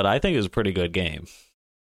finished, but I think it was a pretty good game.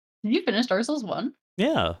 Did you finish Dark Souls 1?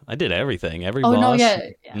 Yeah, I did everything. Every boss. No,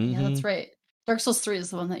 yeah, that's right. Dark Souls 3 is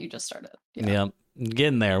the one that you just started. Yeah,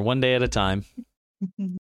 getting there one day at a time.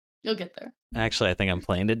 You'll get there. Actually, I think I'm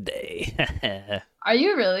playing today. Are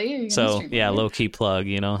you really? So yeah, low key plug.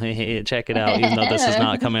 You know, hey, check it out. Even though this is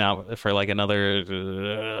not coming out for like another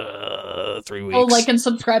 3 weeks. Oh, like and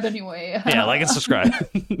subscribe anyway. Yeah, like and subscribe.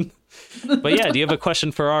 But yeah, do you have a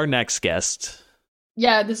question for our next guest?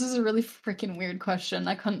 Yeah, this is a really freaking weird question.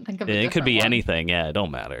 I couldn't think of it. It could be anything. Yeah, it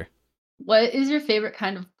don't matter. What is your favorite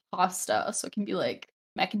kind of pasta? So it can be like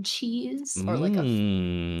mac and cheese, or like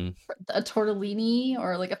a tortellini,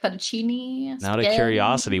 or like a fettuccine. Out of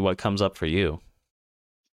curiosity, what comes up for you?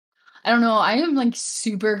 I don't know. I am like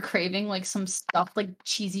super craving like some stuff like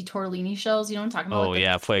cheesy tortellini shells. You know what I'm talking about? Oh, like,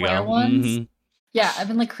 yeah, Fuego. Ones. Yeah, I've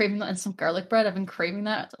been like craving that, and some garlic bread. I've been craving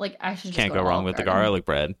that. Like I should just can't go wrong with the garlic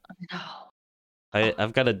bread. No.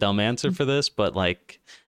 I've got a dumb answer for this, but like,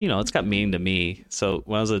 you know, it's got meaning to me. So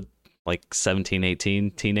when I was a like 17,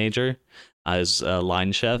 18 teenager, I was a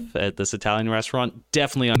line chef at this Italian restaurant.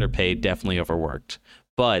 Definitely underpaid, definitely overworked.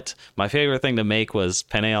 But my favorite thing to make was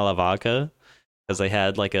penne alla vodka, because they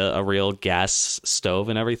had like a real gas stove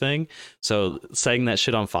and everything. So setting that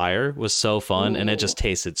shit on fire was so fun. Ooh. And it just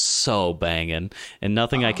tasted so banging. And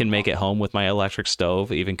nothing I can make at home with my electric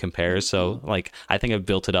stove even compares. So like, I think I've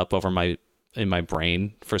built it up in my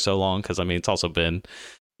brain for so long, because I mean, it's also been,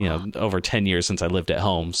 over 10 years since I lived at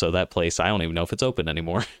home. So that place, I don't even know if it's open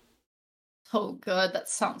anymore. Oh, good. That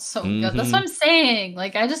sounds so good. That's what I'm saying.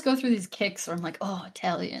 Like, I just go through these kicks where I'm like, oh,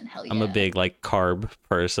 Italian, hell yeah. I'm a big, like, carb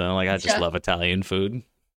person. Like, I just love Italian food.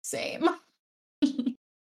 Same.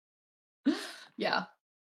 Yeah.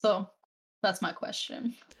 So, that's my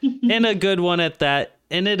question. And a good one at that.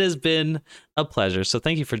 And it has been a pleasure. So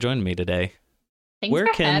thank you for joining me today. Thanks Where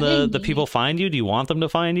for can the people find you? Do you want them to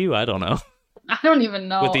find you? I don't know. I don't even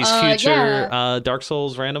know. With these future Dark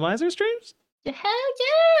Souls randomizer streams? Hell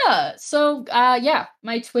yeah! So,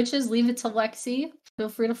 my Twitch is Leaveittolexie. Feel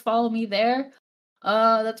free to follow me there.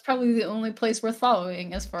 That's probably the only place worth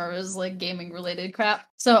following as far as, like, gaming-related crap.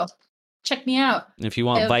 So, check me out. If you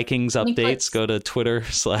want Vikings updates, go to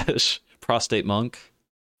Twitter/ProstateMonk.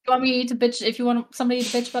 If you want somebody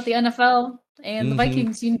to bitch about the NFL and the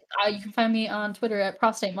Vikings, you can find me on Twitter at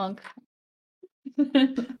ProstateMonk.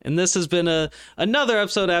 And this has been another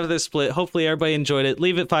episode After the Split. Hopefully everybody enjoyed it.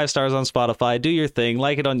 Leave it 5 stars on Spotify. Do your thing.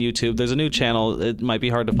 Like it on YouTube. There's a new channel. It might be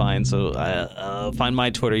hard to find, so find my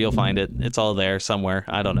Twitter. You'll find it. It's all there somewhere.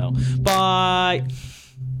 I don't know. Bye.